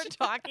you know what we're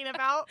talking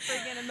about?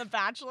 Freaking in The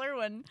Bachelor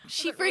when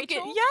She was it freaking,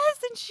 Rachel? yes,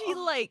 and she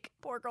Oh, like,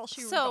 poor girl,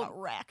 she so got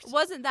wrecked.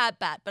 wasn't that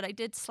bad, but I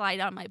did slide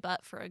on my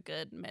butt for a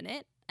good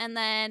minute. And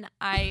then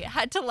I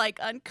had to like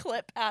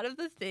unclip out of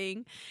the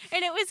thing.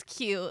 And it was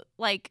cute.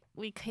 Like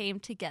we came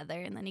together,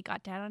 and then he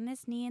got down on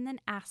his knee and then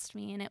asked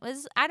me. And it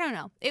was, I don't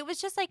know. It was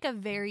just like a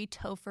very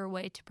Topher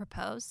way to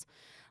propose.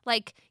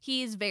 Like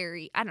he's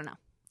very, I don't know.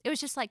 It was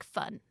just like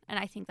fun. And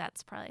I think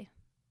that's probably,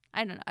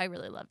 I don't know. I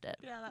really loved it.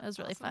 Yeah, It was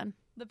really awesome. fun.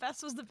 The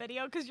best was the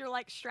video because you're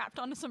like strapped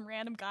onto some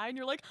random guy and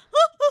you're like,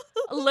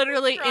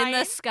 Literally in crying.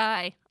 the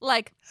sky.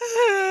 Like,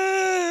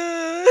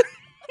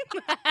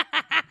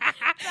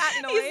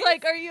 That noise. he's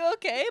like, are you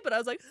okay? But I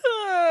was like,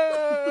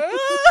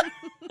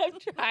 I'm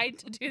trying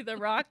to do the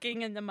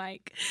rocking in the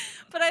mic.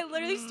 But I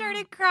literally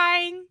started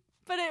crying.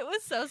 But it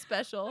was so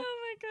special. Oh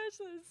my gosh,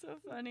 that is so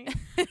funny.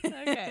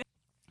 Okay.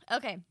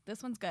 Okay,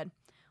 this one's good.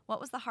 What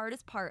was the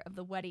hardest part of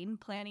the wedding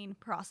planning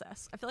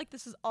process? I feel like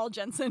this is all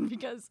Jensen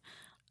because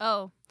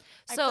Oh,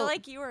 I so feel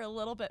like you were a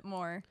little bit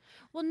more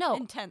well, no,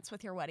 intense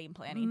with your wedding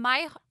planning.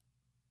 my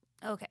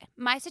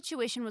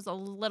situation was a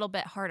little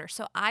bit harder.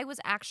 So I was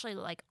actually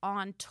like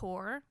on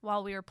tour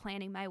while we were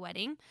planning my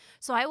wedding,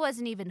 so I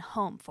wasn't even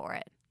home for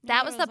it.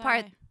 That was the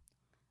part.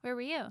 Where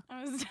were you?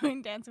 I was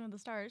doing Dancing with the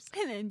Stars.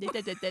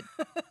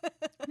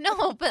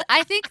 No, but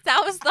I think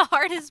that was the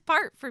hardest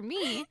part for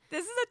me.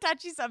 This is a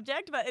touchy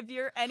subject, but if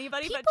you're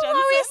anybody People but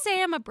Jensen, always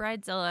say I'm a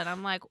bridezilla, and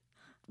I'm like,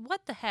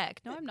 what the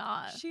heck? No, I'm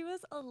not.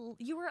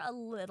 you were a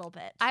little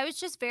bit I was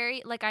just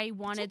very, like, I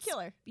wanted,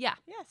 particular. yeah,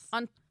 Yes.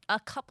 on a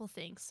couple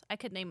things. I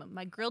could name them.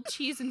 My grilled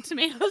cheese and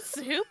tomato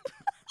soup.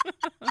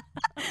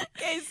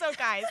 Okay, so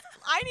guys,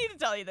 I need to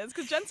tell you this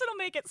because Jensen will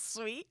make it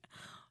sweet.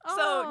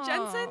 So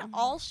Jensen,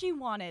 all she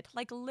wanted,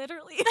 like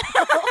literally,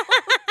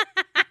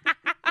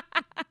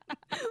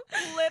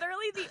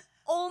 literally the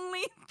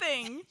only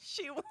thing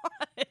she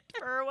wanted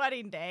for her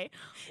wedding day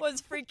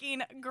was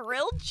freaking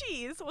grilled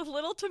cheese with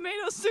little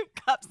tomato soup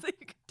cups that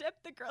you could dip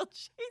the grilled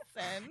cheese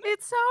in.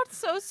 It sounds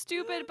so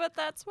stupid, but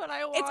that's what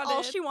I wanted. It's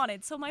all she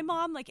wanted. So my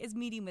mom is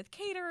meeting with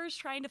caterers,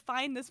 trying to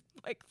find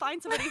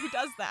somebody who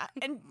does that.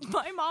 And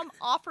my mom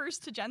offers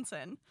to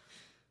Jensen,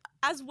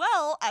 as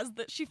well as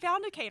that she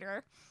found a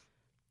caterer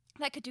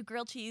that could do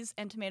grilled cheese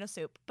and tomato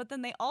soup. But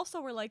then they also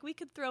were like, we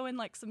could throw in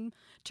like some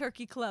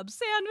turkey club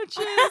sandwiches,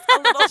 a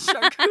little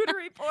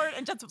charcuterie board.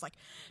 And Jensen was like,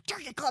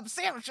 turkey club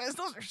sandwiches?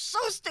 Those are so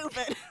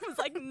stupid. I was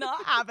like,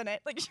 not having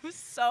it. Like she was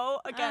so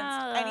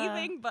against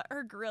anything but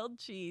her grilled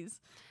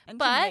cheese and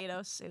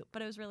tomato soup.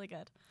 But it was really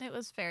good. It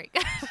was very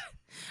good.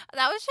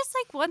 That was just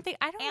like one thing.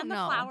 I don't And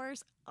know. the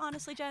flowers,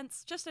 honestly,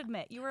 gents, just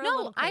admit you were a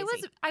little No,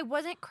 crazy. I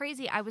wasn't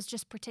crazy. I was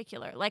just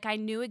particular. Like I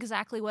knew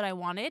exactly what I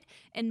wanted.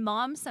 And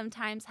mom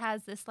sometimes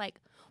has this like,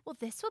 well,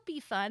 this would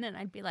be fun. And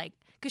I'd be like,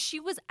 because she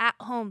was at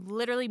home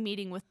literally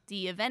meeting with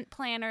the event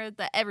planner,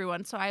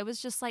 everyone. So I was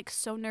just like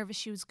so nervous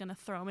she was going to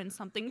throw in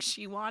something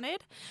she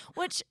wanted,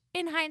 which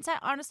in hindsight,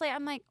 honestly,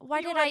 I'm like, why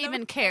You did I wouldn't have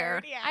even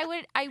care? cared,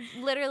 yeah. I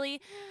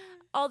literally,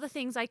 all the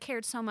things I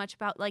cared so much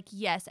about, like,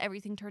 yes,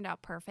 everything turned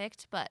out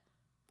perfect, but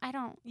I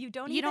don't. You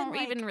don't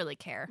even really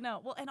care. No,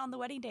 well, and on the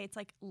wedding day, it's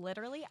like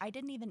literally, I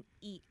didn't even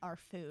eat our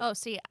food. Oh,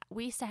 see,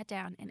 we sat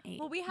down and ate.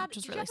 well, we had. which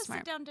was Did really you have to smart.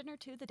 sit down dinner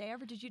too the day, or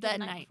did you do The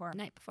the night before?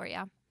 night before,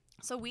 yeah.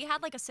 So we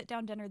had like a sit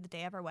down dinner the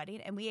day of our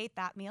wedding, and we ate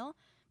that meal.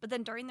 But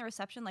then during the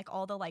reception, like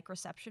all the like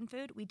reception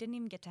food, we didn't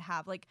even get to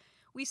have. Like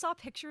we saw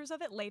pictures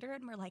of it later,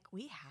 and we're like,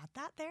 we had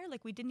that there.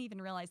 Like we didn't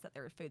even realize that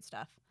there was food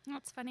stuff.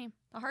 That's funny.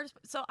 The hardest.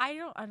 So I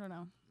don't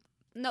know.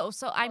 No,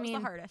 so What was the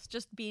hardest?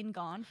 Just being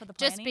gone for the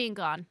planning? just being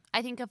gone.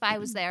 I think if I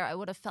was there, I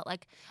would have felt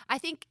like, I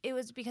think it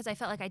was because I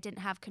felt like I didn't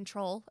have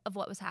control of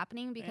what was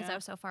happening because I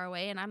was so far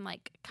away, and I'm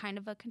like kind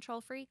of a control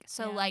freak.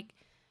 So like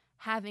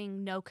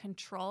having no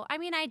control, I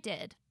mean, I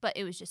did, but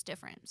it was just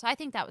different. So I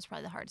think that was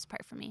probably the hardest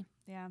part for me.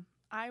 Yeah.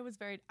 I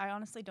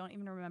honestly don't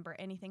even remember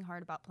anything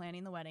hard about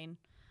planning the wedding.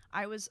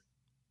 I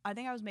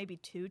think I was maybe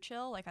too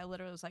chill. Like I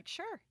literally was like,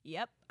 sure,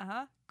 yep,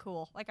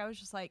 cool. Like I was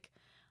just like,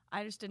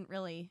 I just didn't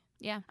really.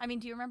 Yeah. I mean,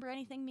 do you remember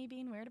anything me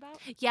being weird about?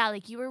 Yeah,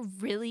 like you were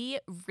really,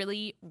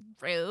 really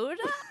rude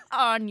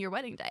on your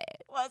wedding day.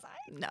 Was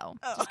I? No,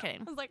 Oh. just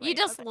kidding. I was like, You wait,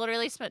 just okay.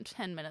 literally spent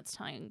 10 minutes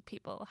telling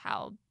people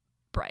how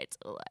bright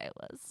it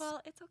was. Well,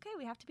 it's okay.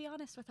 We have to be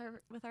honest with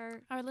our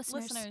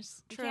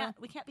listeners. True.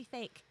 We can't be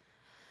fake.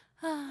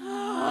 True.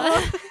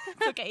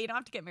 It's okay. You don't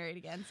have to get married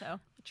again. So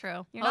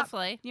you're not-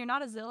 Hopefully. you're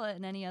not a Zilla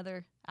in any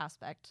other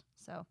aspect.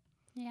 So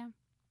Yeah.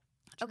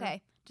 True.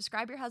 okay.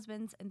 Describe your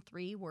husbands in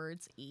 3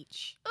 words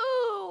each.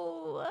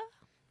 Ooh.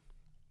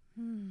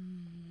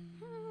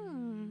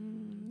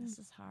 This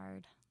is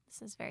hard.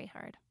 This is very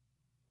hard.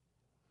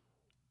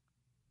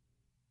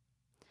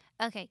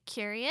 Okay,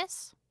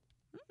 curious.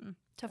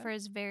 Topher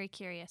is very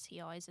curious. He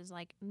always is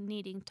like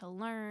needing to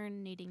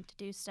learn, needing to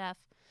do stuff.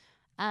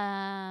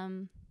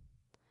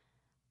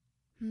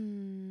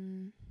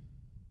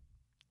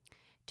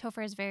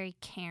 Topher is very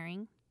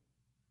caring.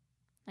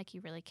 Like he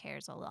really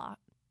cares a lot.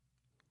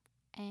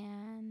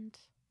 And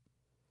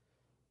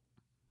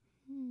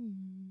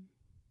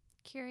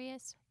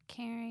curious,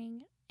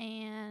 caring,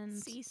 and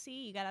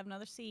CC. You gotta have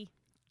another C.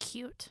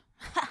 cute.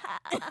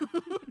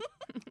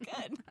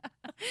 Good.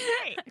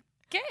 Great.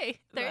 Okay,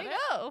 there that you it?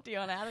 go. Do you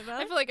want to add I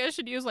another? feel like I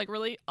should use like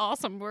really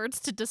awesome words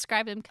to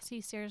describe him because he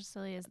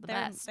seriously is the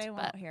best. They but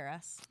won't hear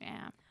us.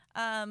 yeah,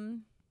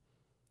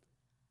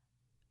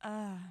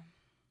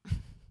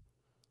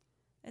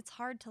 It's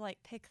hard to like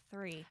pick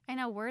 3. I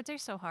know words are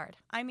so hard.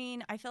 I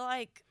mean, I feel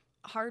like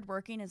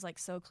hardworking is like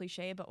so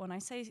cliche, but when I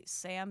say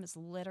Sam is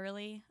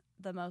literally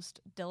the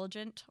most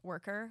diligent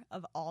worker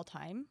of all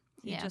time,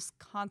 he just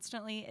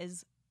constantly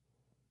is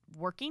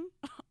working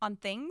on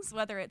things,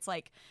 whether it's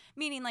like,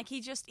 meaning like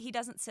he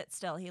doesn't sit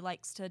still. He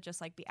likes to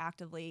just like be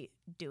actively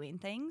doing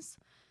things.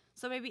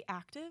 So maybe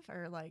active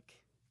or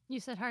like, You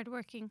said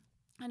hardworking.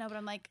 I know, but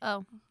I'm like,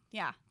 Oh,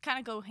 yeah, kind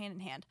of go hand in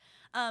hand.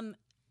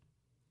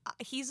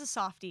 He's a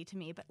softie to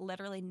me, but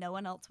literally no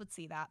one else would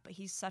see that. But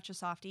he's such a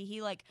softie.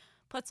 He like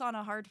puts on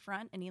a hard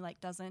front and he like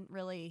doesn't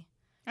really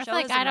I show feel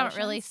like his I don't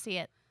really emotions. see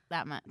it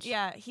that much.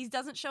 Yeah, he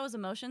doesn't show his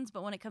emotions,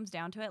 but when it comes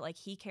down to it, like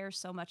he cares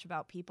so much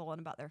about people and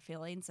about their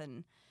feelings,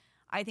 and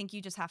I think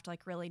you just have to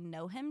like really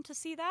know him to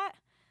see that.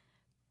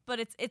 But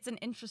it's an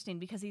interesting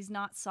because he's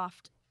not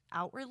soft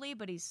outwardly,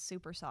 but he's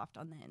super soft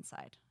on the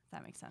inside. If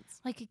that makes sense.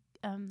 like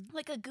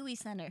Like a gooey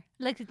center.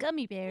 a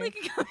gummy bear, Like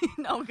a gummy,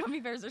 no, gummy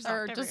bears are soft.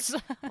 or everywhere. just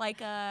like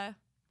a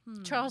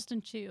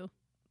Charleston Chew.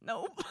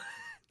 Nope.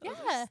 Those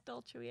Yeah. are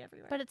still chewy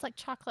everywhere. But it's like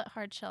chocolate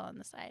hard shell on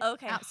the side.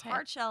 okay, outside.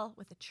 hard shell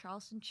with a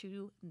Charleston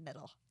Chew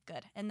middle.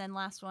 Good. And then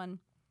last one,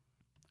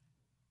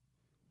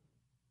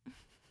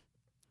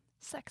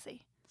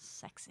 Sexy.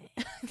 sexy,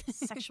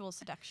 sexual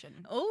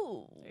seduction.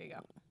 Oh, There you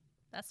go.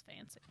 That's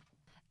fancy.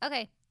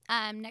 Okay.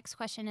 Next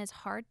question is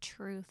hard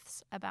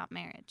truths about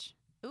marriage.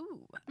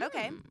 Ooh.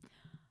 Okay.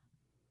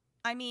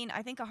 I mean,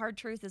 I think a hard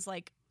truth is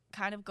like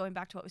kind of going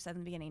back to what we said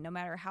in the beginning. No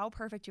matter how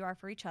perfect you are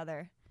for each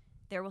other,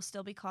 there will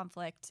still be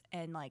conflict,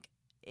 and like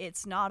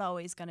it's not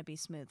always going to be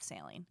smooth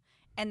sailing,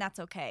 and that's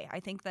okay. I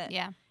think that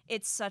Yeah.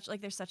 it's such like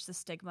there's such the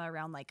stigma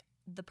around like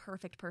the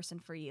perfect person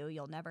for you.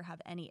 You'll never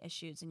have any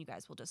issues, and you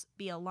guys will just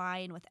be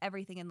aligned with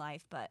everything in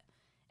life. But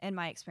in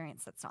my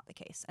experience, that's not the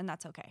case, and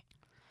that's okay.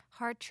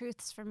 Hard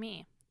truths for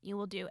me. You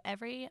will do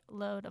every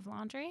load of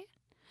laundry.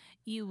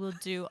 You will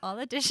do all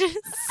the dishes.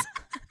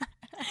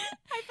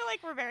 I feel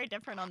like we're very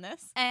different on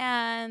this.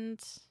 And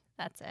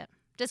that's it.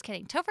 Just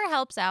kidding. Topher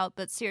helps out,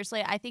 but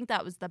seriously, I think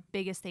that was the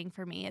biggest thing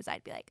for me is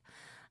I'd be like,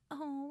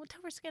 oh,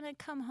 Topher's going to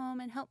come home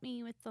and help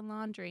me with the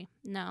laundry.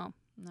 No,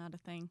 Not a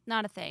thing.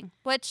 not a thing.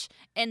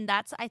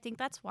 I think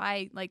that's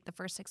why like the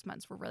first 6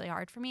 months were really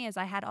hard for me is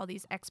I had all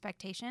these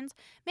expectations.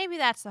 Maybe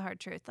that's the hard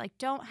truth. Like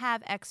don't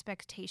have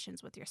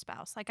expectations with your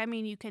spouse. Like, I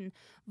mean, you can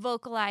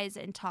vocalize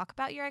and talk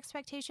about your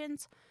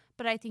expectations,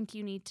 but I think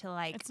you need to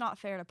like, It's not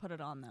fair to put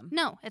it on them.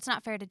 no, it's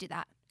not fair to do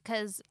that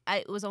because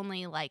it was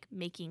only like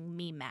making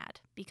me mad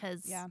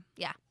because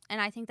Yeah. And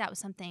I think that was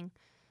something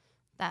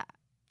that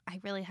I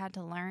really had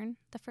to learn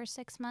the first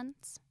 6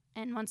 months.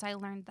 And once I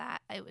learned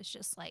that, it was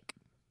just like,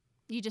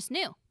 you just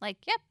knew like,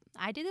 yep,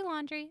 I do the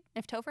laundry.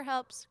 If Topher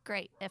helps,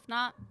 great. If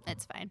not,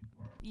 it's fine.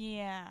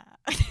 Yeah.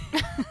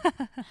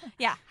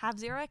 Yeah. Have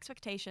zero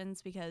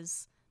expectations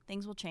because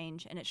things will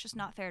change, and it's just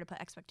not fair to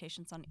put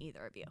expectations on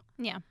either of you.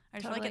 Yeah, I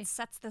just feel like it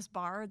sets this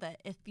bar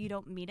that if you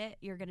don't meet it,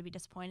 you're going to be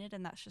disappointed,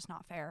 and that's just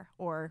not fair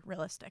or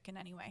realistic in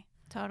any way.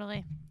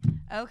 Totally.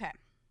 Okay.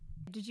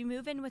 Did you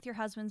move in with your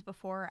husbands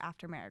before or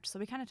after marriage? So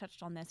we kind of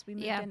touched on this. We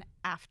moved in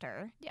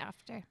after. Yeah,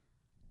 after.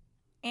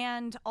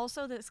 And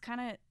also this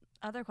kind of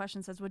other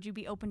question says, would you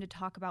be open to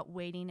talk about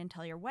waiting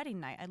until your wedding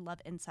night? I love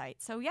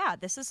insight. So yeah,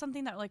 this is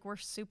something that like we're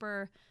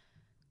super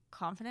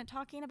confident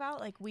talking about.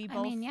 Like we both.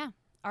 I mean, yeah.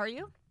 Are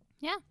you?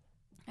 Yeah.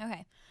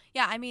 Okay.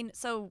 Yeah, I mean,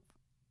 so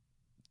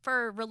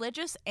for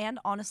religious and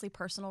honestly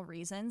personal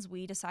reasons,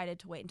 we decided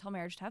to wait until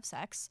marriage to have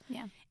sex.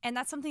 Yeah. And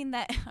that's something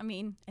that, I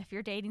mean, if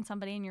you're dating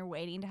somebody and you're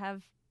waiting to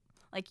have,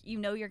 like, you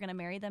know you're going to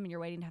marry them and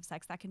you're waiting to have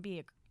sex, that can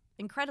be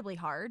incredibly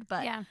hard.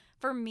 But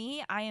for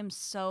me, I am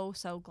so,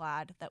 so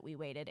glad that we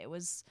waited.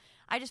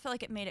 I just feel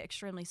like it made it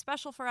extremely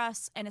special for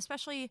us. And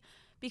especially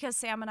because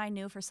Sam and I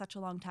knew for such a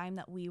long time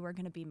that we were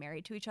going to be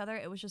married to each other,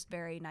 it was just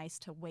very nice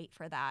to wait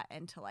for that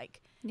and to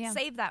like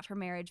save that for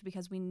marriage,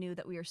 because we knew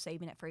that we were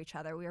saving it for each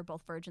other. We were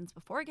both virgins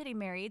before getting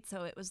married.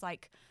 So it was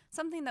like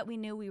something that we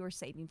knew we were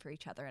saving for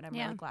each other. And I'm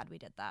really glad we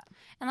did that.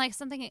 And like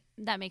something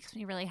that makes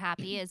me really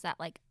happy is that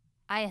like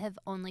I have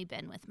only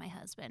been with my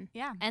husband.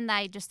 Yeah. And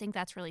I just think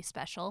that's really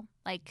special.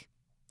 Like,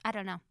 I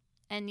don't know.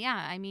 And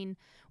yeah, I mean,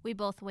 we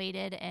both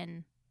waited,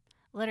 and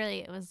literally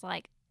it was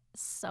like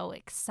so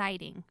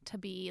exciting to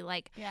be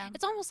like,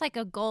 it's almost like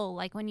a goal.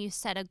 Like when you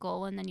set a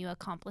goal and then you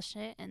accomplish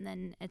it, and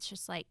then it's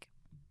just like,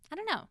 I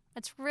don't know.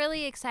 It's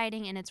really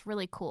exciting, and it's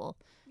really cool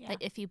that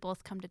if you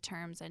both come to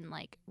terms and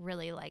like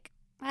really like,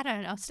 I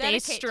don't know, stay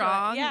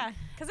strong. Yeah,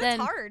 because it's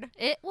hard.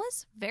 It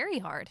was very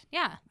hard.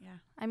 Yeah. Yeah.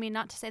 I mean,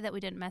 not to say that we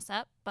didn't mess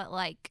up, but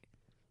like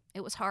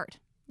it was hard.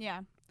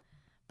 Yeah.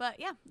 But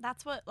yeah,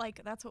 that's what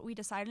we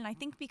decided. And I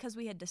think because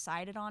we had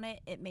decided on it,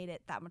 it made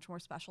it that much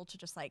more special to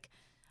just like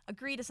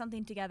agree to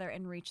something together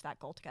and reach that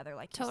goal together,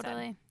 like you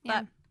said.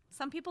 Yeah. But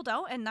some people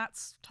don't, and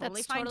that's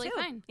totally fine too.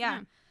 Fine.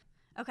 Yeah.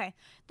 Okay.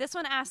 This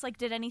one asks, like,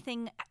 did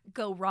anything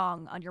go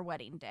wrong on your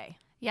wedding day?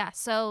 Yeah,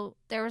 so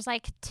there was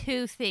like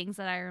two things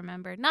that I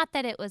remember. Not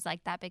that it was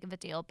like that big of a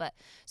deal, but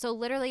so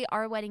literally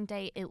our wedding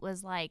day, it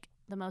was like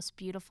the most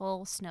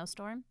beautiful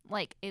snowstorm.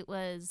 Like it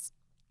was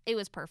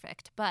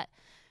perfect. But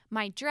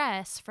my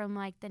dress from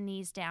like the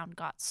knees down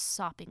got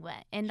sopping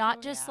wet, and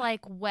not just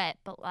like wet,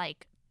 but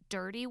like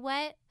dirty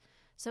wet.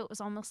 So it was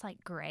almost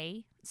like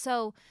gray.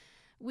 So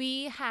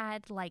we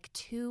had like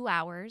 2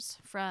 hours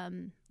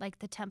from like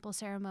the temple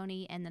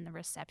ceremony and then the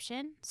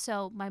reception.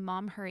 So my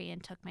mom hurried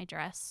and took my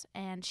dress,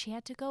 and she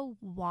had to go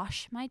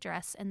wash my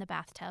dress in the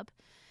bathtub.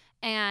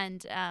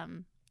 And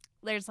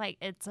there's like,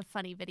 it's a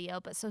funny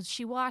video, but so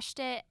she washed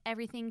it,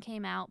 everything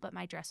came out, but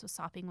my dress was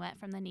sopping wet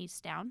from the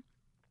knees down.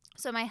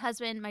 So my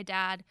husband, my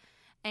dad,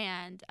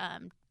 and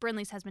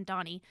Brinley's husband,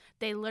 Donnie,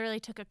 they literally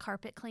took a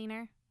carpet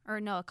dryer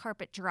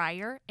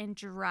and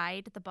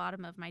dried the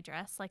bottom of my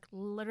dress, like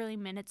literally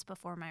minutes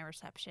before my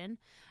reception.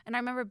 And I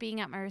remember being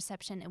at my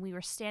reception, and we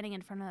were standing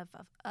in front of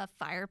a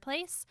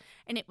fireplace,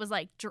 and it was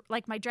like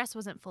my dress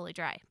wasn't fully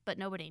dry, but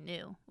nobody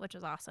knew, which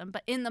was awesome.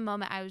 But in the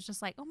moment, I was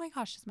just like, oh my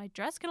gosh, is my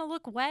dress going to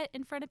look wet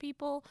in front of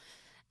people?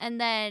 And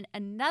then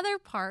another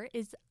part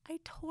is I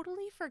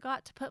totally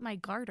forgot to put my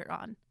garter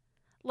on.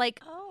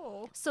 Like,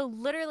 so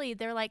literally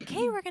they're like,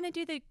 hey, we're going to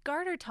do the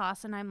garter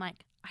toss. And I'm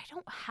like, I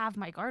don't have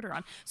my garter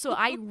on. So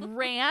I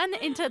ran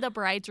into the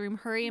bride's room,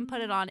 hurry and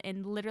put it on,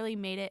 and literally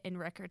made it in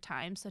record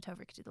time so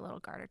Topher could do the little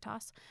garter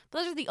toss. But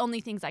those are the only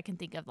things I can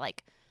think of,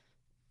 like,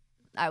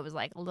 I was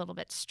like a little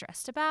bit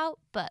stressed about,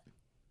 but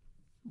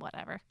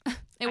whatever.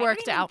 It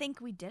worked out. I don't even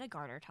think we did a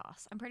garter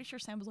toss. I'm pretty sure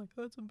Sam was like,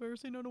 that's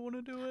embarrassing, I don't want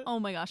to do it. Oh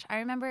my gosh. I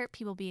remember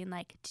people being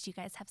like, did you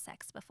guys have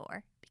sex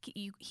before?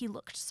 He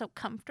looked so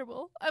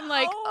comfortable. I'm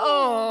like,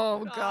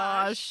 oh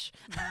gosh.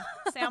 Yeah.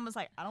 Sam was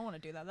like, I don't want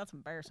to do that. That's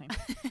embarrassing.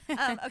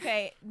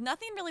 Okay.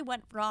 Nothing really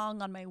went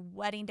wrong on my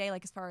wedding day,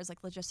 like as far as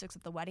like logistics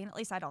of the wedding. At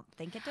least I don't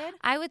think it did.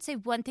 I would say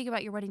one thing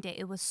about your wedding day,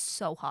 it was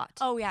so hot.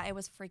 Oh yeah, it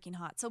was freaking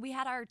hot. So we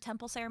had our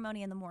temple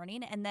ceremony in the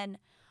morning, and then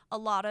a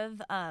lot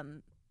of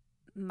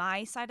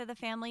my side of the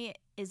family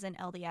is in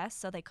LDS,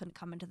 so they couldn't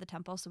come into the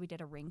temple, so we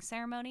did a ring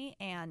ceremony,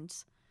 and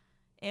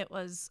it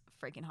was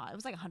freaking hot. It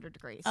was like 100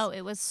 degrees. Oh,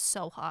 it was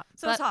so hot.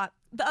 So it was hot.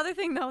 The other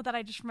thing, though, that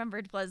I just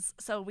remembered was,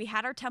 so we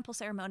had our temple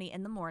ceremony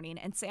in the morning,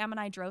 and Sam and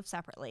I drove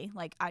separately.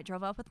 Like, I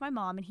drove up with my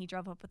mom, and he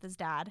drove up with his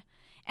dad.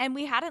 And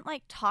we hadn't,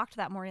 like, talked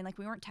that morning. Like,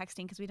 we weren't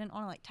texting because we didn't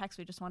want to, like, text.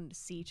 We just wanted to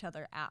see each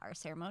other at our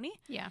ceremony.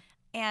 Yeah.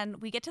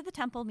 And we get to the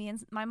temple, me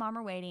and my mom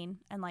are waiting,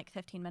 and like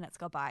 15 minutes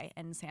go by,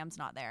 and Sam's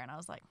not there. And I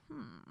was like,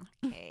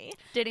 okay.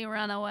 Did he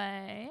run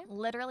away?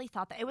 Literally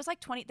thought that. It was like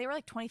they were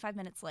like 25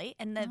 minutes late,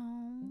 and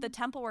the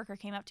temple worker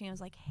came up to me and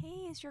was like,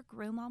 hey, is your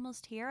groom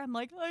almost here? I'm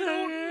like, I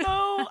don't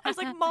know. I was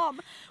like, Mom,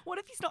 what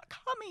if he's not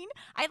coming?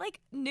 I like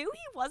knew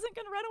he wasn't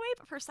going to run away,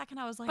 but for a second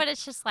I was like, but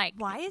it's just like,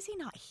 why is he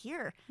not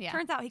here? Yeah.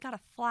 Turns out he got a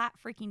flat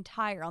freaking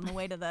tire on the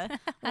way to the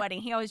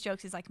wedding. He always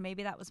jokes, he's like,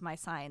 maybe that was my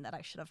sign that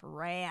I should have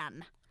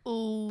ran.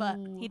 Ooh. But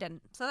he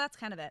didn't. So that's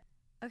kind of it.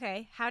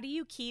 Okay. How do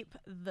you keep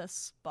the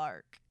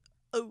spark?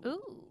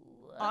 Ooh.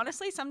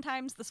 honestly,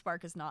 sometimes the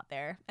spark is not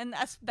there. And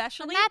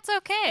especially... And that's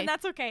okay. And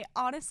that's okay.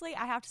 Honestly,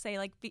 I have to say,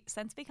 like,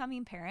 since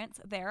becoming parents,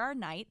 there are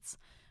nights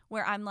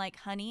where I'm like,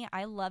 honey,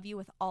 I love you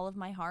with all of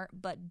my heart,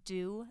 but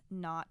do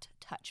not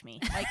touch me.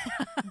 Like,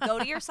 go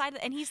to your side.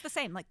 And he's the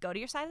same. Like, go to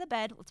your side of the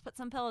bed. Let's put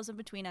some pillows in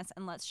between us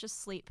and let's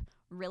just sleep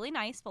really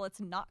nice, but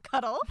let's not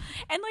cuddle.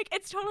 And, like,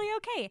 it's totally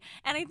okay.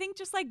 And I think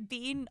just, like,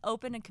 being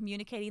open and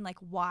communicating, like,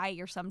 why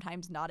you're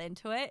sometimes not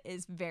into it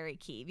is very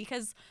key.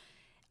 Because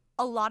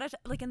a lot of,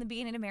 like, in the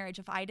beginning of marriage,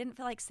 if I didn't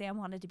feel like Sam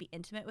wanted to be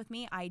intimate with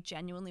me, I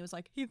genuinely was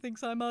like, he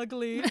thinks I'm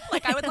ugly.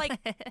 Like, I would, like,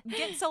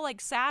 get so,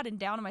 like, sad and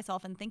down on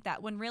myself and think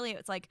that, when really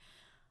it's like,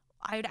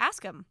 I would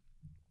ask him,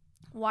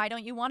 why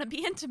don't you want to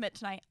be intimate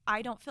tonight?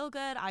 I don't feel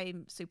good.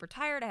 I'm super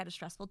tired. I had a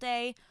stressful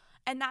day.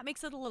 And that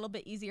makes it a little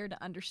bit easier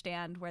to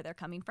understand where they're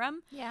coming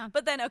from. Yeah.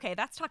 But then, okay,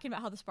 that's talking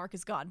about how the spark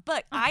is gone.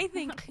 But I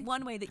think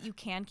one way that you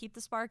can keep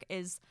the spark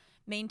is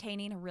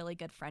maintaining a really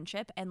good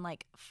friendship and,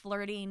 like,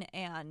 flirting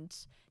and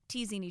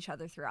teasing each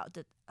other throughout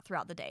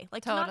the day.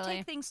 Like, to not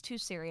take things too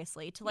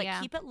seriously, to,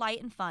 like, keep it light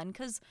and fun,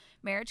 because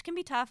marriage can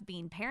be tough,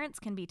 being parents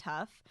can be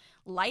tough,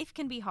 life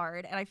can be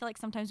hard, and I feel like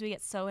sometimes we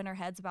get so in our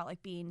heads about,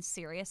 like, being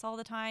serious all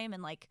the time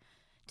and, like,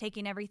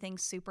 taking everything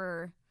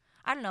super,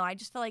 I don't know, I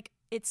just feel like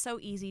it's so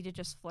easy to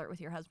just flirt with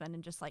your husband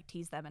and just, like,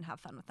 tease them and have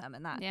fun with them,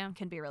 and that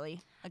can be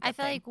really a good I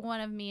feel thing. like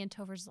one of me and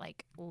Topher's,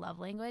 like, love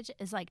language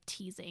is, like,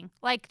 teasing.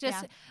 Like,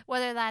 just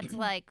whether that's,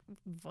 like,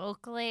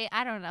 vocally,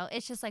 I don't know.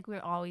 It's just, like,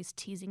 we're always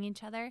teasing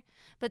each other.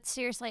 But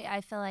seriously, I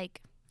feel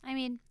like, I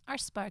mean, our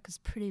spark is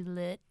pretty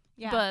lit.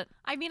 Yeah. But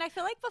I mean, I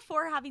feel like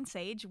before having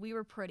Sage, we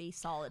were pretty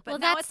solid. But well,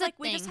 now that's it's like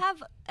the we just thing.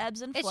 have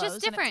ebbs and flows. It's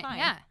just different. And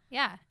it's fine.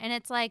 Yeah. Yeah. And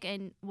it's like,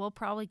 and we'll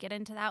probably get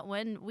into that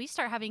when we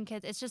start having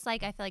kids. It's just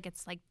like, I feel like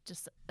it's like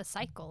just a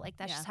cycle. Like,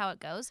 that's just how it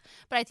goes.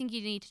 But I think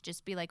you need to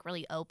just be, like,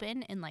 really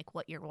open in, like,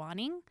 what you're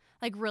wanting.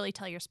 Like, really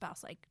tell your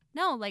spouse, like,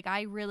 no, like,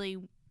 I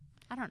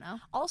don't know.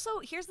 Also,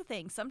 here's the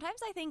thing. Sometimes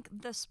I think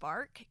the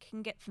spark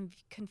can get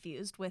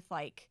confused with,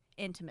 like,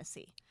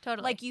 intimacy.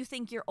 Totally. Like, you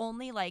think you're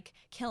only, like,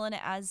 killing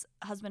it as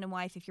husband and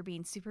wife if you're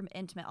being super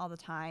intimate all the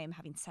time,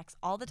 having sex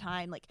all the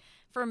time. Like,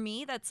 for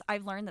me,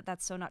 I've learned that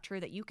that's so not true,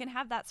 that you can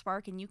have that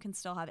spark and you can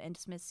still have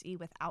intimacy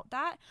without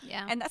that.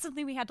 Yeah. And that's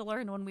something we had to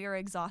learn when we were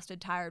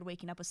exhausted, tired,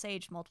 waking up with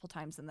Sage multiple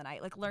times in the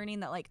night. Like,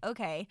 learning that, like,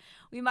 okay,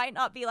 we might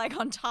not be, like,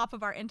 on top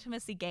of our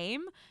intimacy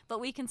game,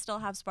 but we can still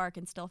have spark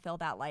and still feel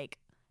that, like,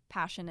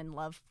 passion and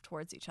love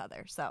towards each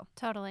other. So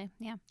Totally.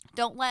 Yeah.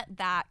 don't let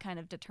that kind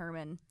of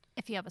determine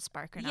If you have a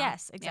spark or not.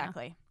 Yes,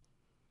 exactly.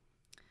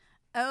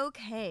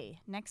 Okay,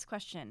 next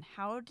question.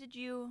 How do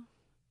you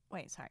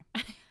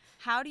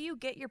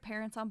get your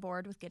parents on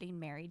board with getting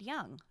married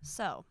young?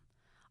 So,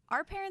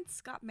 our parents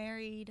got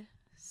married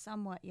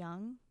somewhat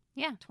young.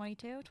 Yeah.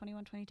 21,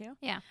 22.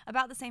 Yeah.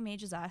 About the same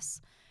age as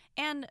us.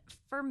 And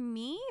for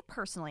me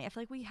personally, I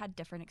feel like we had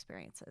different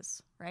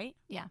experiences, right?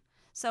 Yeah.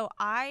 So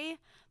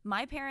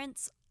my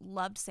parents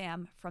loved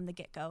Sam from the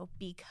get-go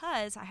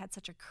because I had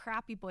such a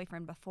crappy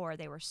boyfriend before.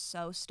 They were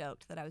so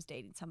stoked that I was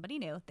dating somebody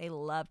new. They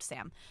loved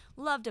Sam.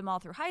 Loved him all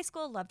through high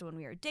school, loved when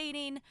we were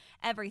dating,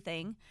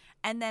 everything.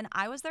 And then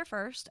I was there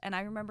first, and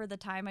I remember the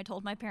time I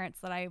told my parents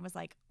that I was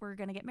like, we're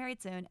going to get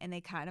married soon, and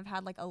they kind of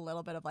had like a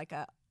little bit of like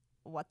a,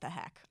 what the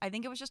heck? I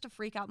think it was just a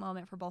freak out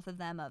moment for both of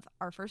them of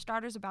our first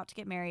daughter's about to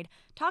get married,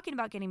 talking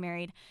about getting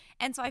married.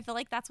 And so I feel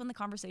like that's when the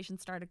conversation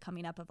started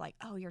coming up of like,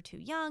 oh, you're too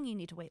young, you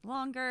need to wait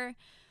longer.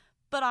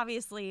 But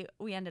obviously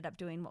we ended up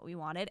doing what we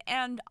wanted,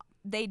 and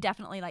they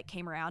definitely like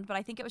came around. But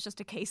I think it was just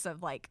a case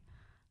of like,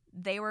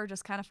 they were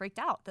just kind of freaked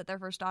out that their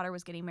first daughter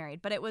was getting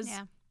married. But it was,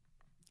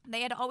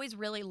 they had always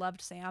really loved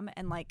Sam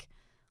and like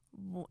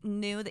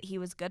knew that he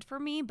was good for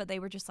me, but they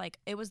were just like,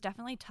 it was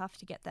definitely tough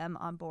to get them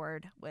on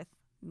board with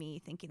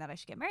me thinking that I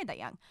should get married that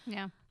young.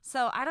 Yeah.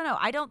 So I don't know.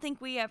 I don't think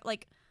we have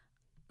like,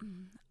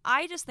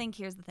 I just think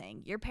here's the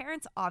thing. Your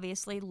parents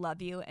obviously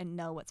love you and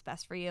know what's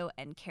best for you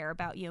and care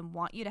about you and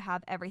want you to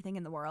have everything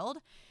in the world.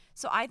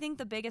 So I think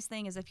the biggest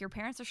thing is if your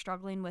parents are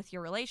struggling with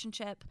your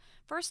relationship,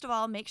 first of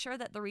all, make sure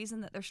that the reason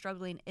that they're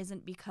struggling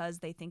isn't because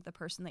they think the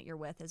person that you're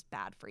with is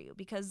bad for you,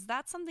 because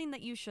that's something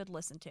that you should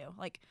listen to.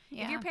 Like,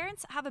 if your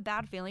parents have a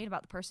bad feeling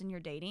about the person you're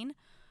dating,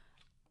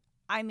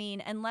 I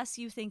mean, unless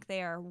you think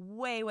they are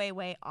way, way,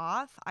 way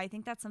off, I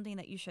think that's something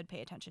that you should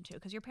pay attention to,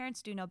 because your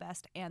parents do know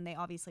best and they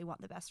obviously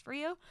want the best for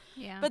you.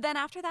 Yeah. But then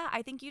after that,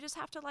 I think you just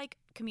have to like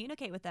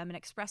communicate with them and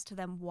express to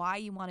them why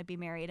you want to be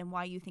married and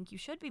why you think you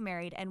should be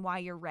married and why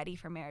you're ready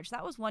for marriage.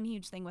 That was one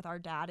huge thing with our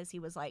dad, is he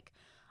was like,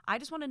 I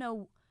just want to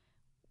know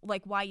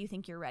like why you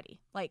think you're ready.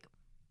 Like,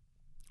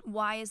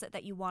 why is it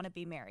that you want to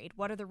be married?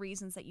 What are the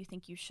reasons that you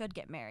think you should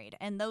get married?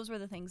 And those were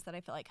the things that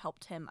I feel like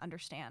helped him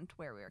understand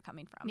where we were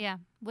coming from. Yeah.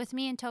 With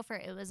me and Topher,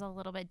 it was a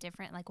little bit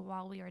different, like,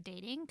 while we were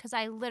dating, because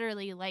I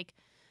literally, like,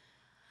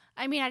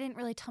 I mean, I didn't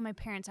really tell my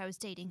parents I was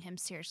dating him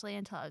seriously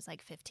until I was,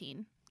 like,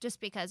 15,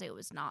 just because it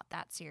was not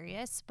that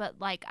serious.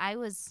 But, like,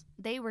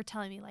 they were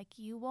telling me, like,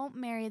 you won't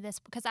marry this,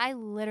 because I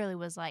literally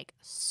was, like,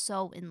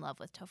 so in love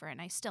with Topher,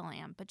 and I still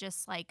am. But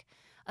just, like,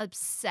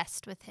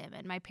 obsessed with him.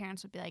 And my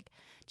parents would be like,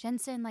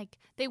 Jensen, like,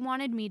 they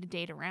wanted me to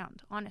date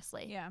around,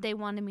 honestly. Yeah. They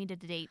wanted me to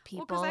date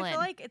people. Well, because I feel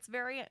like it's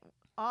very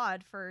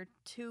odd for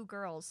two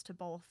girls to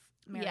both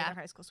marry their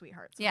high school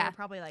sweethearts. So they're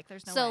probably like,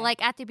 there's no way. So,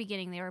 like, at the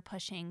beginning, they were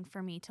pushing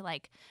for me to,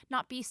 like,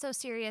 not be so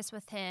serious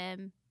with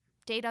him,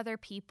 date other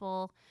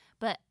people,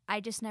 but I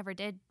just never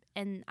did.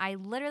 And I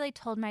literally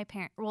told my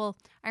parent, well,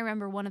 I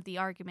remember one of the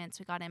arguments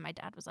we got in, my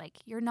dad was like,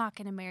 you're not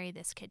going to marry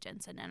this kid,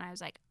 Jensen. And I was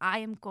like, I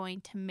am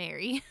going to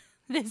marry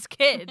this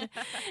kid.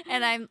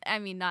 And I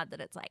mean, not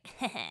that it's like,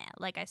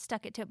 like I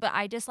stuck it to it, but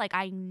I just like,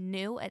 I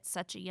knew at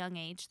such a young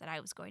age that I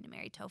was going to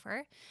marry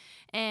Topher.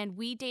 And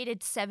we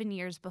dated 7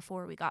 years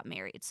before we got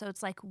married. So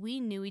it's like, we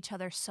knew each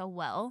other so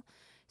well.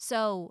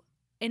 So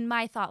in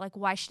my thought, like,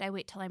 why should I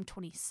wait till I'm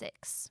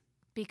 26?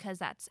 Because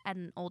that's at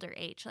an older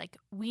age. Like,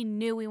 we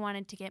knew we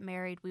wanted to get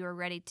married. We were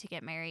ready to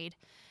get married.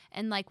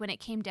 And like, when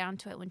it came down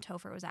to it, when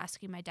Topher was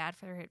asking my dad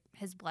for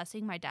his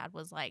blessing, my dad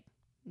was like,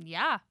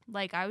 yeah,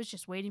 like, I was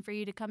just waiting for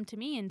you to come to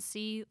me and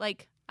see,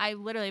 like, I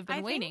literally have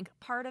been waiting. Think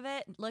part of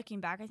it, looking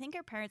back, I think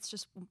our parents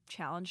just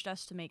challenged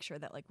us to make sure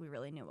that, like, we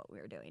really knew what we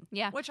were doing.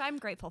 Yeah. Which I'm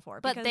grateful for.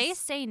 But they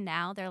say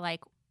now, they're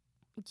like,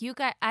 you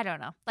guys, I don't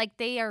know. Like,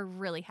 they are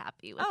really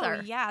happy with her.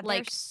 Oh, yeah.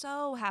 Like, they're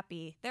so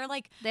happy. They're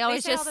like, they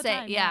always say just all the say,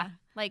 time, yeah.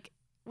 Like,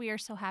 we are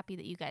so happy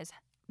that you guys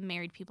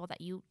married people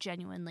that you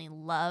genuinely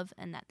love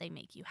and that they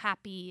make you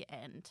happy,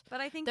 and but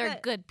I think they're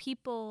good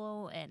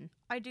people. And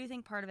I do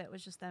think part of it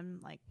was just them,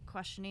 like,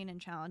 questioning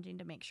and challenging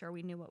to make sure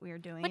we knew what we were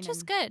doing, which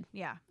is good.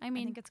 Yeah, I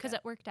mean, think it's because good.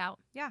 it worked out.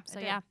 Yeah. So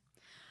yeah.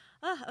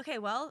 Okay,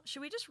 well,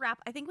 should we just wrap?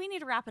 I think we need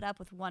to wrap it up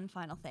with one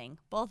final thing.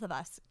 Both of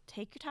us,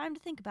 take your time to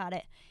think about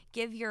it.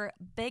 Give your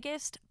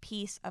biggest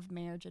piece of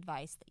marriage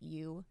advice that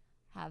you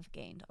have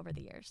gained over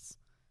the years.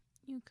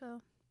 You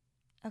go.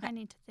 Okay. I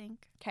need to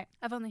think. Okay.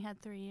 I've only had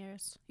 3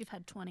 years. You've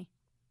had 20.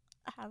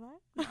 Have I?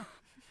 No.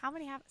 How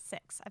many have?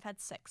 6. I've had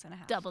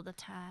 6.5. Double the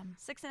time.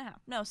 6.5.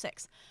 No,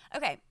 6.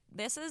 Okay.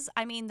 This is,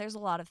 I mean, there's a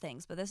lot of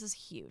things, but this is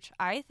huge.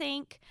 I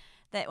think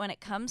that when it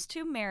comes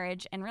to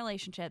marriage and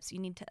relationships, you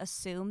need to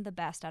assume the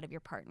best out of your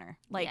partner.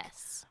 Like,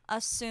 yes.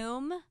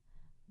 Assume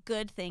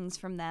good things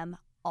from them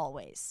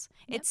always.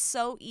 Yep. It's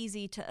so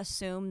easy to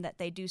assume that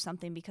they do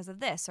something because of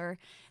this, or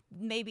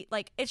maybe,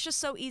 like, it's just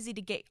so easy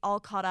to get all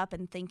caught up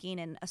in thinking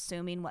and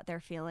assuming what they're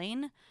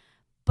feeling.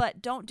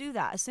 But don't do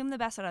that. Assume the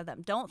best out of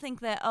them. Don't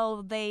think that,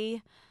 oh,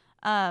 they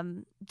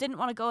didn't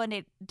want to go on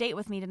a date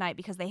with me tonight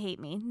because they hate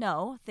me.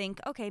 No, think,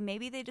 okay,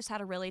 maybe they just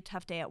had a really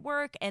tough day at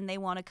work and they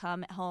want to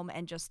come home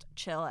and just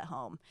chill at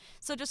home.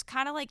 So just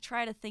kind of like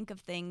try to think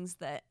of things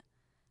that,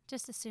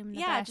 just assume the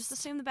best. just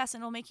assume the best,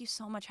 and it'll make you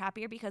so much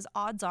happier, because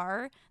odds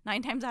are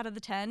 9 times out of the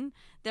 10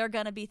 they're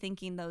going to be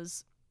thinking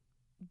those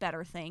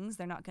better things.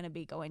 They're not going to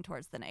be going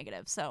towards the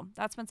negative. So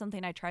that's been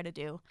something I try to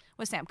do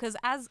with Sam, because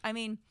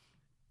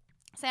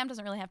Sam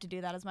doesn't really have to do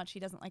that as much. He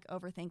doesn't like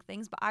overthink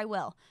things, but I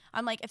will.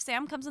 I'm like, if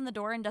Sam comes in the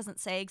door and doesn't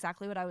say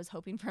exactly what I was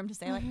hoping for him to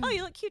say, like, oh,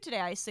 you look cute today,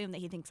 I assume that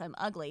he thinks I'm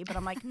ugly. But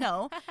I'm like,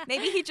 no,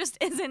 maybe he just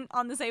isn't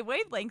on the same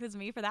wavelength as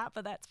me for that,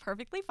 but that's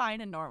perfectly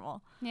fine and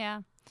normal.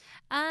 Yeah.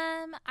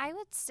 I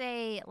would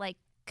say, like,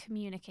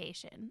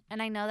 communication.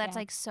 And I know that's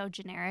like so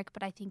generic,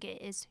 but I think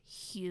it is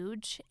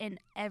huge in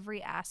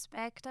every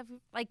aspect of,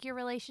 like, your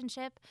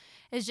relationship,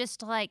 is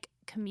just to, like,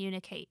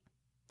 communicate.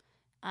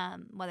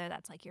 Whether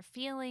that's like your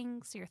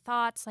feelings, your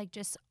thoughts, like,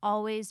 just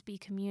always be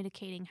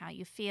communicating how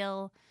you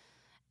feel.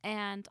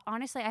 And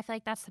honestly, I feel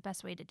like that's the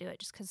best way to do it,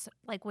 just because,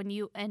 like, when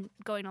you, and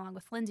going along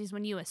with Lindsay's,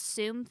 when you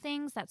assume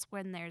things, that's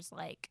when there's,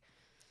 like,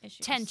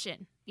 Issues.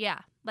 tension. Yeah.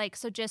 Like,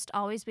 so just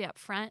always be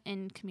upfront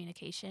in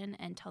communication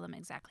and tell them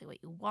exactly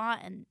what you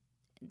want, and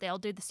they'll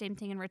do the same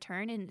thing in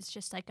return, and it's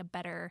just like a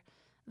better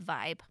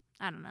vibe.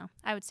 I don't know.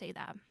 I would say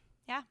that.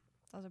 Yeah,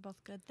 those are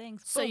both good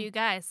things. So Boom. you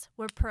guys,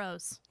 we're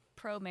pros.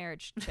 Pro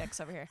marriage chicks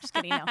over here. Just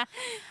kidding. No.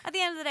 At the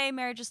end of the day,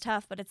 marriage is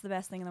tough, but it's the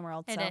best thing in the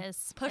world. It so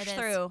is. Push It is.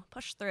 through.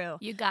 Push through.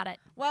 You got it.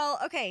 Well,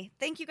 okay.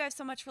 Thank you guys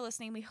so much for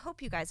listening. We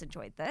hope you guys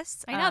enjoyed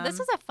this. I know. This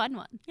was a fun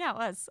one. Yeah, it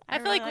was. I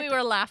feel like we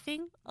were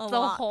laughing the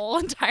lot. whole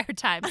entire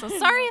time. So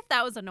sorry if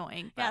that was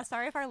annoying. Yeah,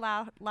 sorry if our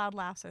loud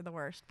laughs are the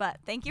worst.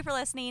 But thank you for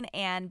listening,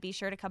 and be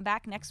sure to come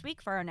back next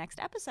week for our next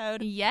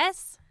episode.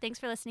 Yes. Thanks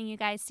for listening, you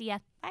guys. See ya.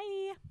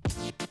 Bye.